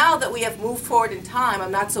 So now that we have moved forward in time,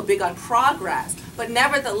 I'm not so big on progress, but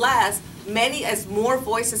nevertheless, as more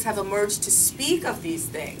voices have emerged to speak of these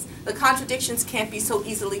things, the contradictions can't be so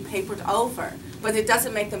easily papered over. But it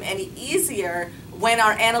doesn't make them any easier when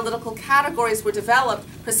our analytical categories were developed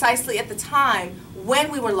precisely at the time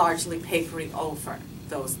when we were largely papering over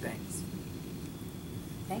those things.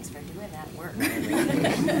 Thanks for doing that work.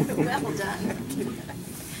 Well done.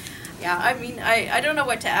 Yeah, I mean, I don't know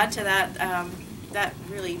what to add to that. That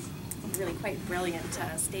really quite brilliant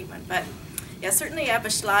statement. But yeah, certainly Abba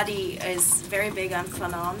Shladi is very big on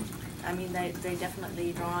Fanon. I mean, they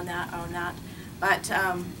definitely draw on that. But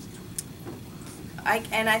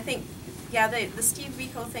I think, yeah, the Steve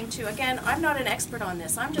Biko thing too. Again, I'm not an expert on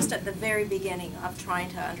this. I'm just at the very beginning of trying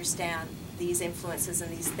to understand these influences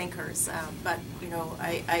and these thinkers. But you know,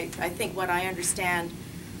 I think what I understand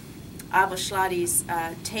Abba Shladi's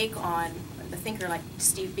take on a thinker like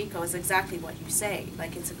Steve Biko is exactly what you say.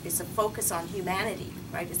 Like it's a focus on humanity,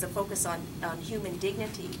 right? It's a focus on human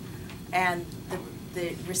dignity and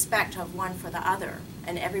the respect of one for the other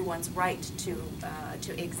and everyone's right to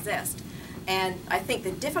exist. And I think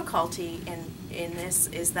the difficulty in this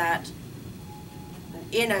is that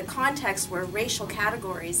in a context where racial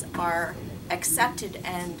categories are accepted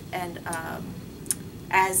and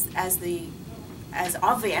as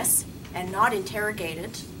obvious and not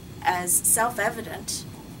interrogated, as self-evident,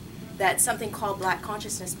 that something called Black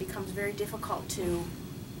consciousness becomes very difficult to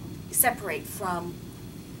separate from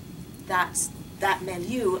that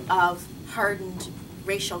milieu of hardened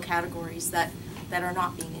racial categories that are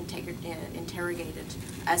not being interrogated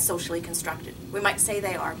as socially constructed. We might say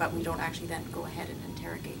they are, but we don't actually then go ahead and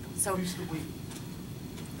interrogate them. So who's the we?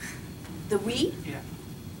 The we? Yeah.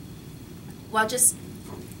 Well, just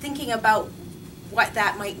thinking about what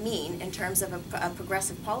that might mean in terms of a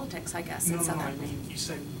progressive politics, I guess. No, I mean, you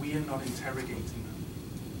said we are not interrogating them.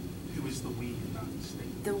 Who is the we in that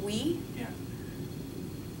statement? The we? Yeah.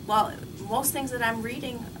 Well, most things that I'm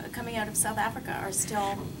reading coming out of South Africa are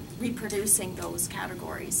still reproducing those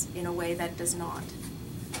categories in a way that does not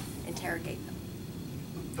interrogate them.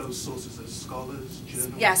 Those sources are scholars,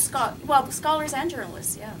 journalists? Yes, well, scholars and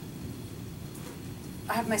journalists, yeah.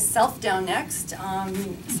 I have myself down next, so I'm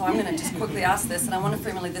going to just quickly ask this, and I want to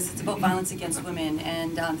frame it like this. It's about violence against women,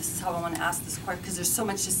 and this is how I want to ask this question, because there's so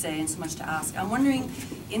much to say and so much to ask. I'm wondering,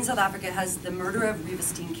 in South Africa, has the murder of Reva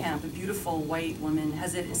Steenkamp, a beautiful white woman,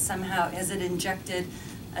 has it injected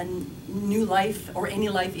a new life or any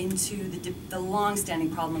life into the long-standing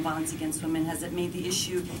problem of violence against women? Has it made the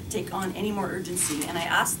issue take on any more urgency? And I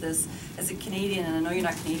ask this as a Canadian, and I know you're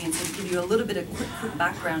not Canadian, so to give you a little bit of quick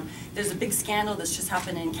background, there's a big scandal that's just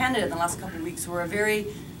happened in Canada in the last couple of weeks where a very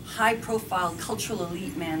high-profile cultural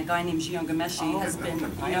elite man, a guy named Jian Ghomeshi, has been,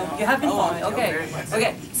 you have been following,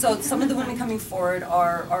 okay. So some of the women coming forward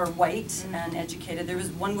are white and educated. There was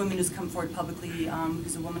one woman who's come forward publicly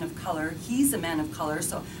who's a woman of color. He's a man of color,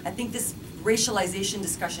 so I think this racialization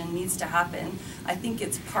discussion needs to happen. I think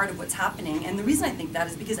it's part of what's happening, and the reason I think that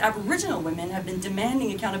is because Aboriginal women have been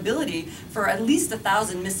demanding accountability for at least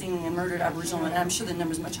 1,000 missing and murdered Aboriginal women, and I'm sure the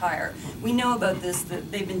number's much higher. We know about this,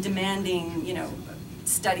 that they've been demanding,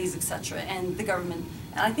 studies, etc., and the government,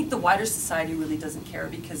 and I think the wider society really doesn't care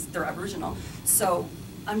because they're Aboriginal. So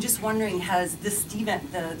I'm just wondering, has this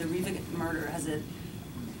event, the Reva murder, has it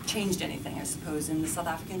changed anything, I suppose, in the South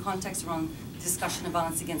African context around discussion of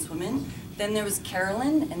violence against women? Then there was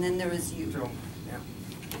Carolyn, and then there was you. Carolyn.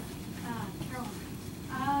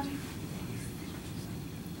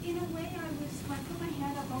 In a way, I put my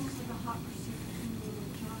hand up almost like a hot pursuit between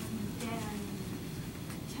John and Dan,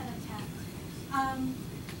 tete-a-tete.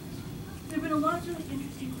 There have been a lot of really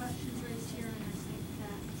interesting questions raised here, and I think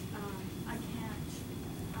that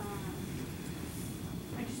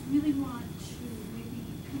I just really want to maybe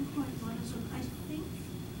pinpoint one of them. I think,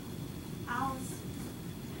 Alice,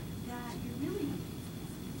 that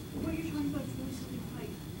what you're talking about is really something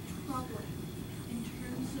quite troubling in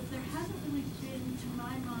terms of there hasn't really been, to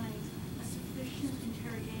my mind, a sufficient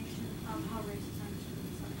interrogation of how race is understood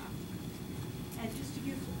in South Africa. And just to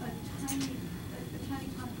give a tiny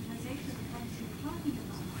concretization of the problems you're talking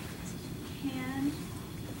about, can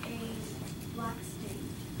a black state,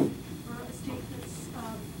 or a state that's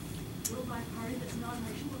ruled by a party that's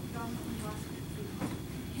non-racial but predominantly black people,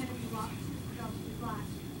 can it be predominantly black?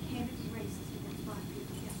 Can it be racist against black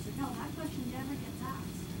people? Yes or no? That question never gets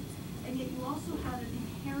asked. And yet you also have an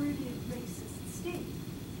inherited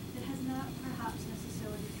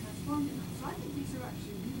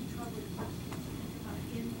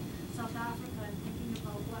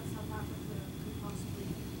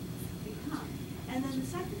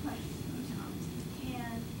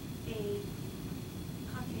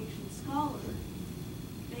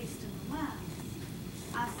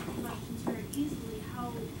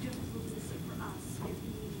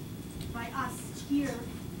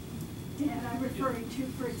to,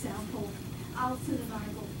 for example, Alison and I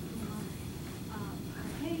both on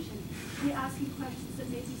occasion, we ask you questions that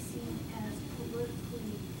may be seen as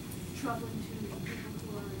politically troubling to people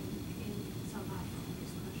who are in South Africa.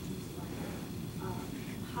 These questions like,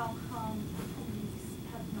 how come the police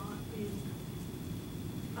have not been,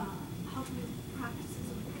 how come the practices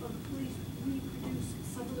of the police reproduce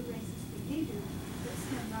some of the racist behavior that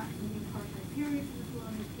stem back from the apartheid period, from the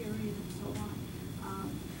colonial period, and so on.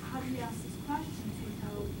 How do you ask these questions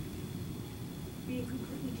without being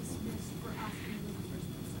completely dismissed for asking them in the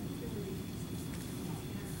first place? I'm really interested.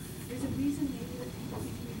 There's a reason maybe that people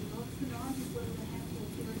seem to read the books and on, just what a handful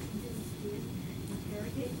of theorists and students did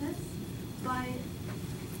interrogate this. But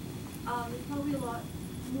there's probably a lot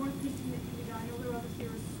more thinking that can be done. I know there are other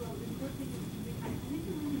theorists as well. There's more thinking that can be done. I think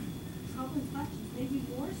they're really troubling questions, maybe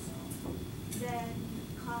more so than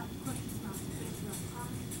questions about space or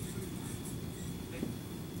class.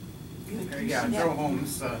 Yeah, Joe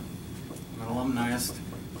Holmes, I'm an alumniist.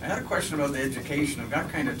 I had a question about the education. I've got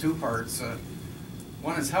kind of two parts.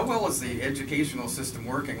 One is, how well is the educational system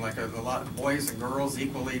working? Like, are a lot of boys and girls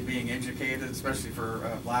equally being educated, especially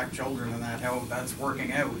for black children, and that how that's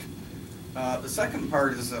working out? The second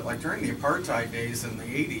part is that, like, during the apartheid days in the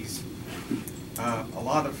 80s, a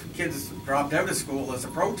lot of kids dropped out of school as a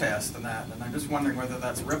protest and that, and I'm just wondering whether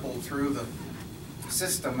that's rippled through the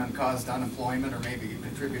system and caused unemployment, or maybe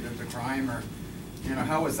contributed to crime, or, you know,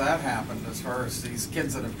 how has that happened as far as these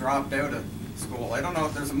kids that have dropped out of school? I don't know,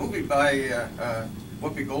 there's a movie by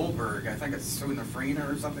Whoopi Goldberg, I think it's Serafina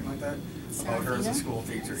or something like that, about her as a school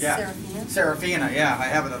teacher. Yeah, Serafina, yeah, I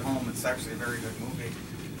have it at home. It's actually a very good movie.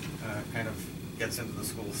 Kind of gets into the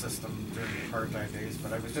school system during the apartheid days,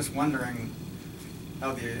 but I was just wondering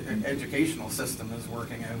how the educational system is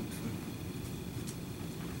working out.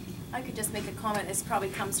 I could just make a comment. This probably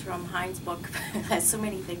comes from Hein's book, as so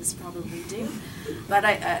many things probably do. But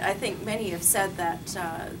I think many have said that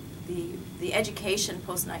the education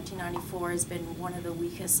post-1994 has been one of the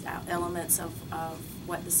weakest elements of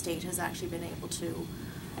what the state has actually been able to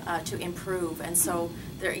improve. And so,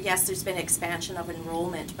 yes, there's been expansion of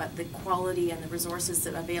enrollment, but the quality and the resources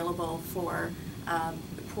that are available for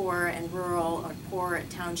poor and rural or poor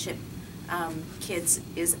township kids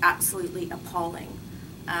is absolutely appalling.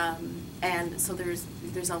 And so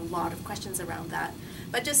there's a lot of questions around that.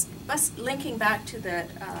 But just linking back to the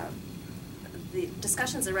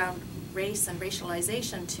discussions around race and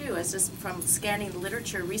racialization too, as just from scanning the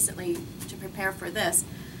literature recently to prepare for this,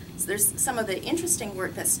 so there's some of the interesting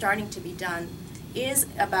work that's starting to be done is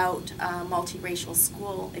about multiracial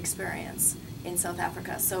school experience in South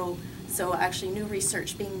Africa. So actually new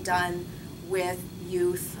research being done with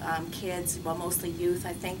youth, kids, well mostly youth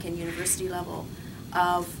I think, in university level,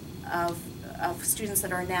 of students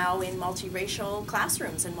that are now in multiracial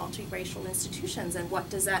classrooms and multiracial institutions, and what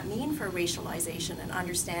does that mean for racialization and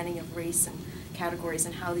understanding of race and categories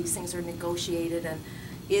and how these things are negotiated, and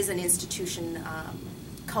is an institution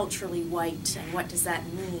culturally white, and what does that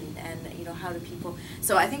mean, and you know, how do people,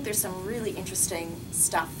 so I think there's some really interesting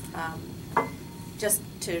stuff, just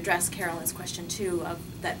to address Carolyn's question too, of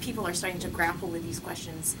that people are starting to grapple with these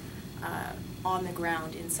questions on the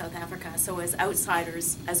ground in South Africa. So as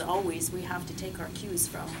outsiders, as always, we have to take our cues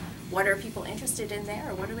from what are people interested in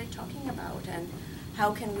there, what are they talking about, and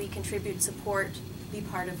how can we contribute, support, be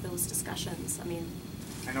part of those discussions. I mean,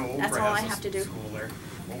 I know Oprah that's all I has have a to do. school there.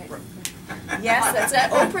 Okay. Oprah. Yes, that's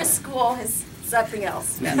it. Oprah's school is something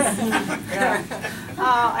else. Yes.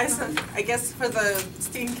 I guess for the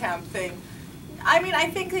Steenkamp thing, I mean, I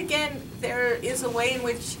think again there is a way in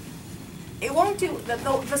which it won't do the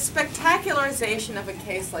spectacularization of a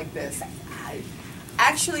case like this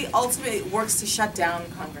actually ultimately works to shut down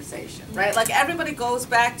conversation, right? Like everybody goes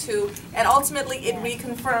back to, and ultimately it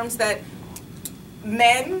reconfirms that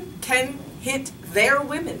men can hit their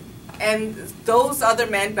women, and those other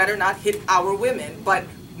men better not hit our women, but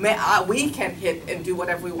we can hit and do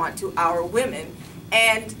whatever we want to our women.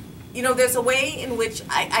 And you know, there's a way in which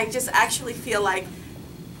I just actually feel like,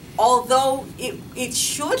 although it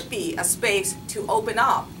should be a space to open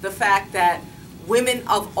up the fact that women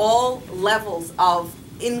of all levels of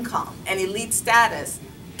income and elite status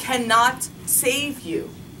cannot save you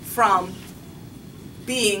from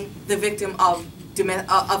being the victim of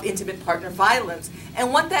intimate partner violence,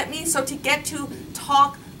 and what that means. So to get to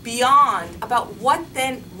talk beyond about what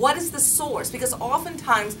is the source, because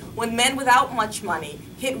oftentimes when men without much money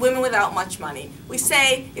hit women without much money, we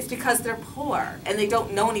say it's because they're poor and they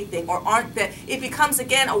don't know anything, or aren't that. It becomes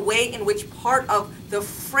again a way in which part of the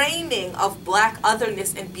framing of black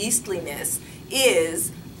otherness and beastliness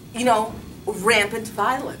is, you know, rampant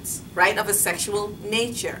violence, right, of a sexual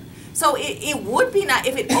nature. So it would be nice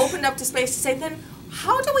if it opened up to space to say, then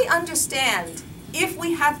how do we understand if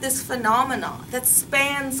we have this phenomenon that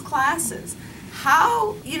spans classes?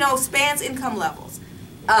 How, spans income levels,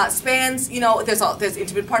 spans, there's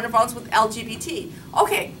intimate partner violence with LGBT.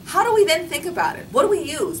 Okay, how do we then think about it? What do we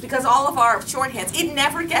use? Because all of our shorthands, it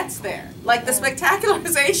never gets there. Like the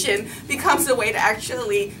spectacularization becomes a way to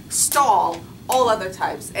actually stall all other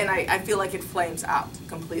types, and I feel like it flames out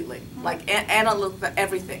completely, like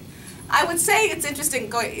everything. I would say it's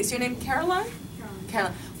interesting, is your name Caroline?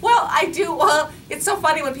 Caroline. Well, it's so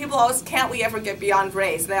funny when people always, can't we ever get beyond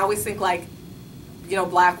race? And they always think like,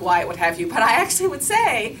 black, white, what have you. But I actually would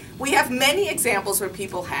say we have many examples where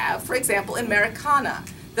people have. For example, in Americana,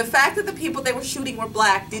 the fact that the people they were shooting were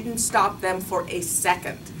black didn't stop them for a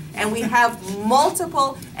second. And we have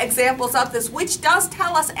multiple examples of this, which does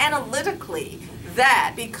tell us analytically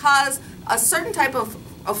that because a certain type of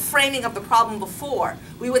framing of the problem before,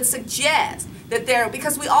 we would suggest that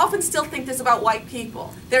because we often still think this about white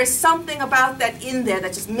people, there's something about that in there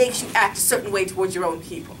that just makes you act a certain way towards your own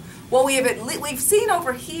people. What we've seen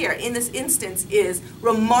over here in this instance is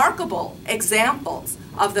remarkable examples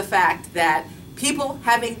of the fact that people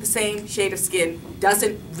having the same shade of skin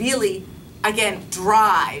doesn't really, again,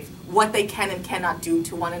 drive what they can and cannot do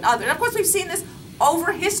to one another. And of course, we've seen this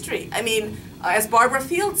over history. I mean, as Barbara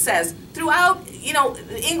Fields says, throughout,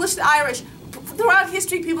 the English, the Irish, throughout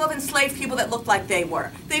history, people have enslaved people that looked like they were.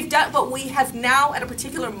 But we have now, at a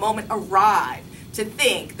particular moment, arrived to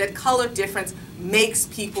think that color difference makes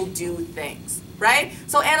people do things, right?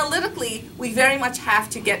 So analytically, we very much have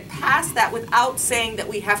to get past that without saying that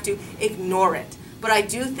we have to ignore it. But I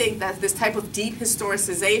do think that this type of deep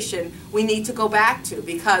historicization we need to go back to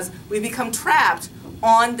because we become trapped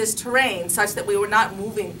on this terrain such that we were not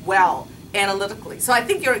moving well analytically. So I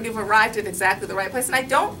think you've arrived at exactly the right place. And I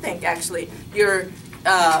don't think actually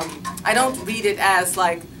I don't read it as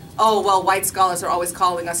like, oh, well, white scholars are always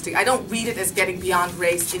calling us to, I don't read it as getting beyond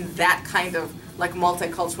race in that kind of like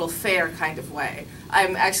multicultural fair kind of way. I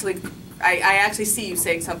actually see you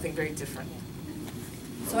saying something very different.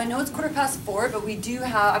 So I know it's 4:15, but we do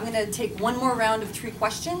have, I'm going to take one more round of 3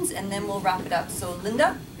 questions and then we'll wrap it up. So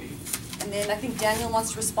Linda, and then I think Daniel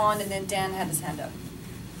wants to respond, and then Dan had his hand up.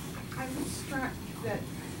 I was struck that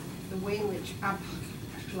the way in which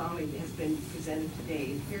Abdullah has been presented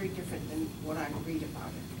today is very different than what I read about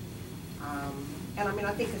it. And I mean,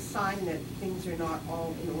 I think a sign that things are not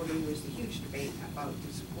all in order was the huge debate about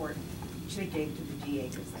the support which they gave to the DA,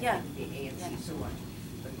 because they hated the ANC so much.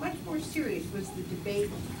 But much more serious was the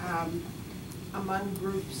debate among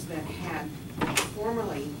groups that had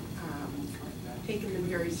formerly taken them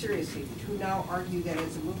very seriously, who now argue that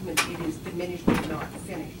as a movement it is diminished and not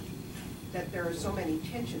finished. That there are so many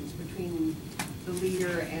tensions between the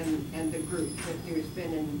leader and the group, that there's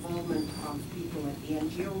been an involvement of people at the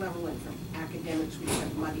NGO level and from academics which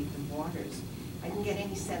have muddied the waters. I didn't get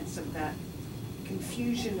any sense of that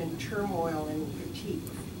confusion and turmoil and critique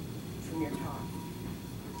from your talk.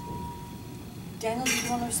 Daniel, do you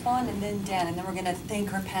want to respond? And then Dan, and then we're going to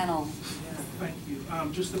thank our panel. Thank you.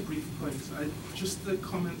 Just a brief point. Just the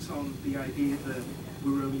comment on the idea that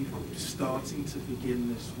we're only starting to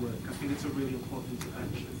begin this work. I think it's a really important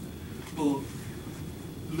intervention. But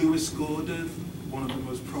Lewis Gordon, one of the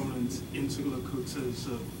most prominent interlocutors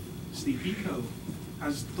of Steve Biko,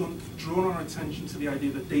 has drawn our attention to the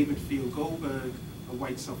idea that David Field Goldberg, a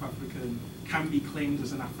white South African, can be claimed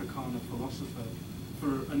as an Afrikaner philosopher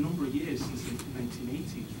for a number of years, since the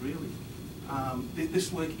 1980s, really.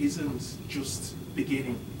 This work isn't just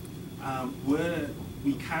beginning. Where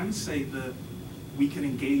we can say that we can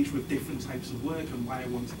engage with different types of work, and why I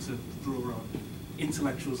wanted to draw on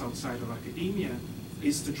intellectuals outside of academia,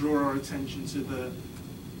 is to draw our attention to the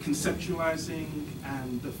conceptualizing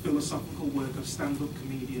and the philosophical work of stand-up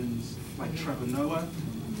comedians like Trevor Noah,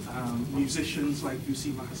 musicians like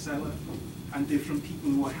Vusi Mahasela, and different people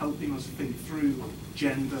who are helping us think through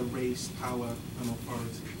gender, race, power, and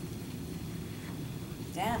authority.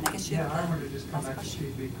 Dan, I guess you have I want to just come back to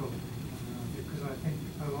Steve Biko, because I think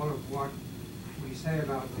a lot of what we say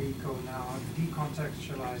about Biko now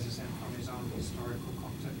decontextualizes him from his own historical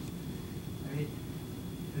context. I mean,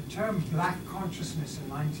 the term black consciousness in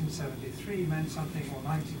 1973 meant something, or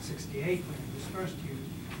 1968 when it was first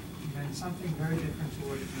used, meant something very different to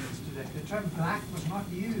what it means today. The term black was not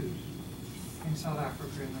used in South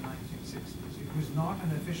Africa in the 1960s. It was not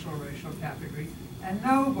an official racial category, and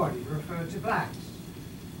nobody referred to blacks.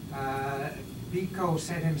 Biko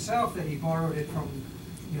said himself that he borrowed it from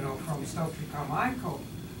Stokely Carmichael,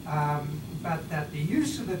 but that the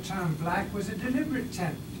use of the term black was a deliberate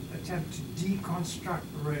attempt to deconstruct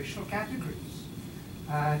racial categories.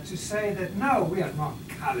 to say that no, we are not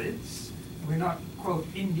coloureds, we're not, quote,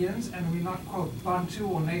 Indians, and we're not, quote, Bantu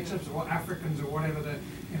or natives or Africans or whatever the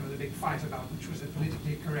big fight about, which was a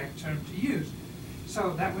politically correct term to use.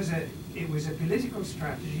 So that was it was a political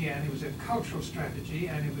strategy, and it was a cultural strategy,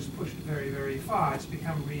 and it was pushed very, very far. It's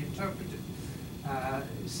become reinterpreted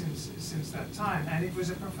since that time, and it was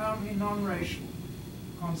a profoundly non-racial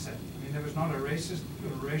concept. I mean, there was not a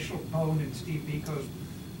racial bone in Steve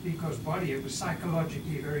Biko's body. It was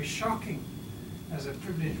psychologically very shocking as a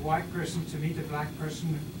privileged white person to meet a black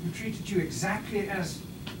person who treated you exactly as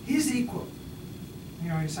his equal. You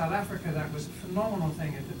know, in South Africa, that was a phenomenal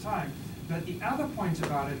thing at the time. But the other point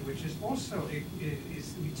about it, which is also,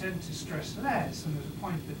 is we tend to stress less, and there's a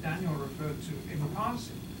point that Daniel referred to in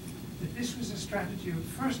passing, that this was a strategy of,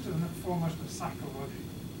 first and foremost, of psychological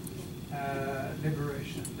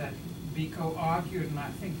liberation, that Biko argued, and I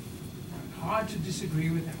think hard to disagree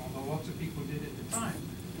with him, although lots of people did at the time.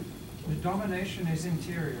 The domination is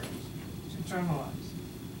interior, it's internalized.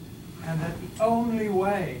 And that the only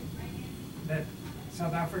way that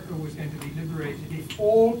South Africa was going to be liberated if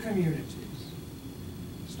all communities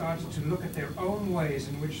started to look at their own ways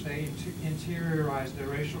in which they interiorized their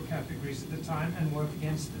racial categories at the time and work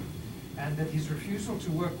against them. And that his refusal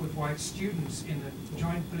to work with white students in a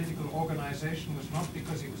joint political organization was not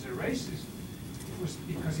because he was a racist, it was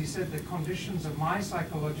because he said the conditions of my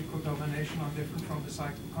psychological domination are different from the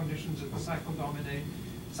conditions of the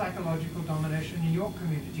psychological domination in your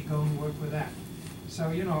community. Go and work with that.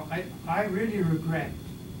 So, you know, I really regret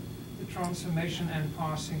the transformation and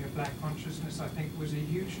passing of black consciousness. I think was a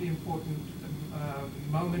hugely important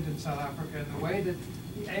moment in South Africa, and the way that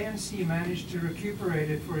the ANC managed to recuperate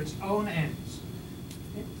it for its own ends.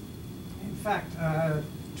 In fact,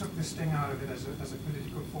 took the sting out of it as a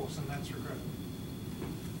political force, and that's regrettable.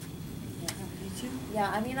 Yeah,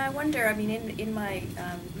 I mean, I wonder, I mean, in my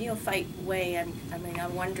neophyte way,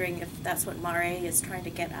 I'm wondering if that's what Maré is trying to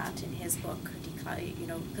get at in his book, you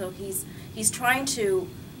know, so he's trying to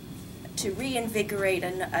reinvigorate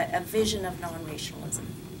a vision of non-racialism,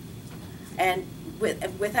 and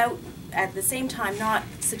without, at the same time, not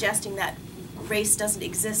suggesting that race doesn't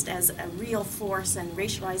exist as a real force and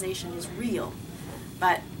racialization is real,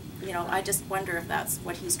 but, you know, I just wonder if that's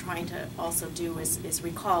what he's trying to also do is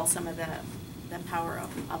recall some of the power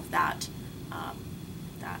of that.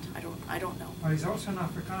 I don't know. Well, he's also an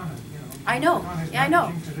Afrikaner, you know. I know. Afrikaner is Yeah, I know.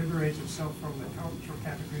 managing to liberate himself from the cultural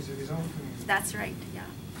categories of his own community. That's right.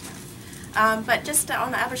 Yeah. But just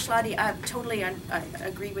on Abishladi, I totally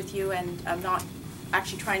agree with you, and I'm not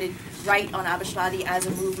actually trying to write on Abishladi as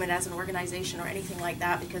a movement, as an organization, or anything like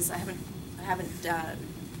that, because I haven't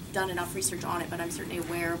done enough research on it. But I'm certainly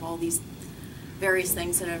aware of all these various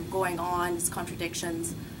things that are going on, these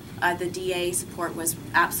contradictions. The DA support was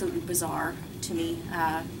absolutely bizarre to me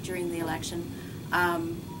during the election.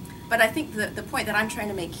 But I think the point that I'm trying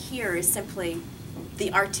to make here is simply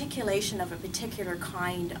the articulation of a particular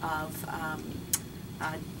kind of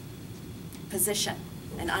position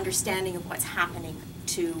and understanding of what's happening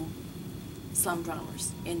to slum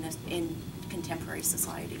dwellers in contemporary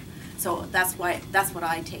society. So that's what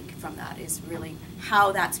I take from that, is really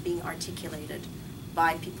how that's being articulated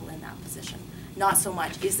by people in that position. Not so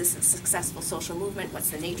much, is this a successful social movement? What's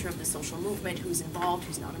the nature of the social movement? Who's involved?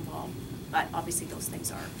 Who's not involved? But obviously those things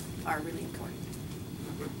are really important.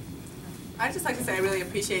 I'd just like to say I really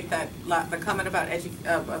appreciate that the comment about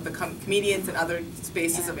the comedians and other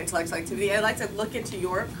spaces of intellectual activity. I'd like to look into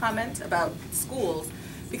your comment about schools,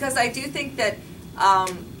 because I do think that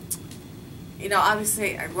you know,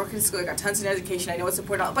 obviously I work in a school, I got tons of education, I know it's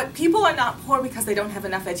important, but people are not poor because they don't have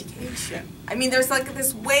enough education. I mean, there's like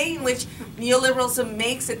this way in which neoliberalism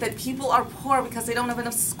makes it that people are poor because they don't have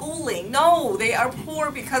enough schooling. No, they are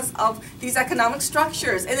poor because of these economic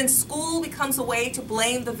structures. And then school becomes a way to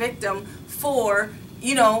blame the victim for,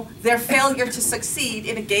 you know, their failure to succeed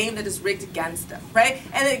in a game that is rigged against them, right?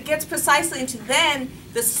 And it gets precisely into then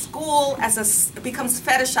the school becomes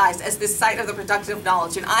fetishized as this site of the production of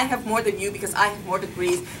knowledge. And I have more than you because I have more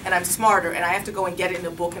degrees and I'm smarter and I have to go and get it in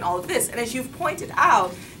a book and all of this. And as you've pointed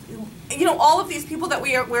out, you know, all of these people that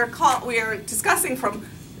we are discussing, from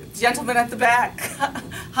the gentleman at the back,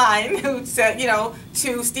 Hein, who said, you know,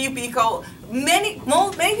 to Steve Biko, many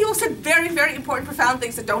people said very, very important, profound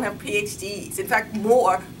things that don't have PhDs. In fact,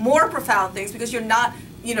 more profound things, because you're not,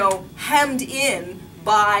 you know, hemmed in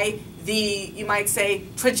by the, you might say,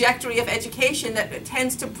 trajectory of education that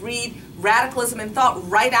tends to breed radicalism and thought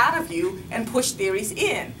right out of you and push theories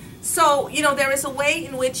in. So, you know, there is a way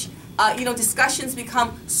in which you know, discussions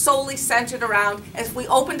become solely centered around, if we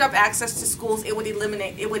opened up access to schools, it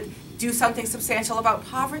would do something substantial about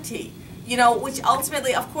poverty. you know, which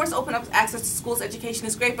ultimately, of course, open up access to schools, education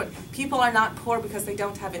is great, but people are not poor because they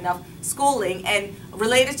don't have enough schooling. And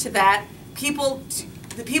related to that,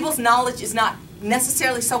 the people's knowledge is not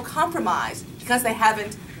necessarily so compromised because they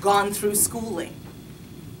haven't gone through schooling.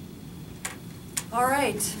 All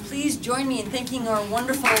right, please join me in thanking our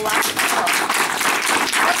wonderful last panel.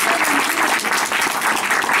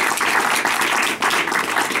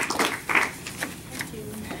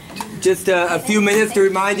 Just a few minutes to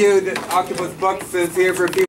remind you that Octopus Books is here for a few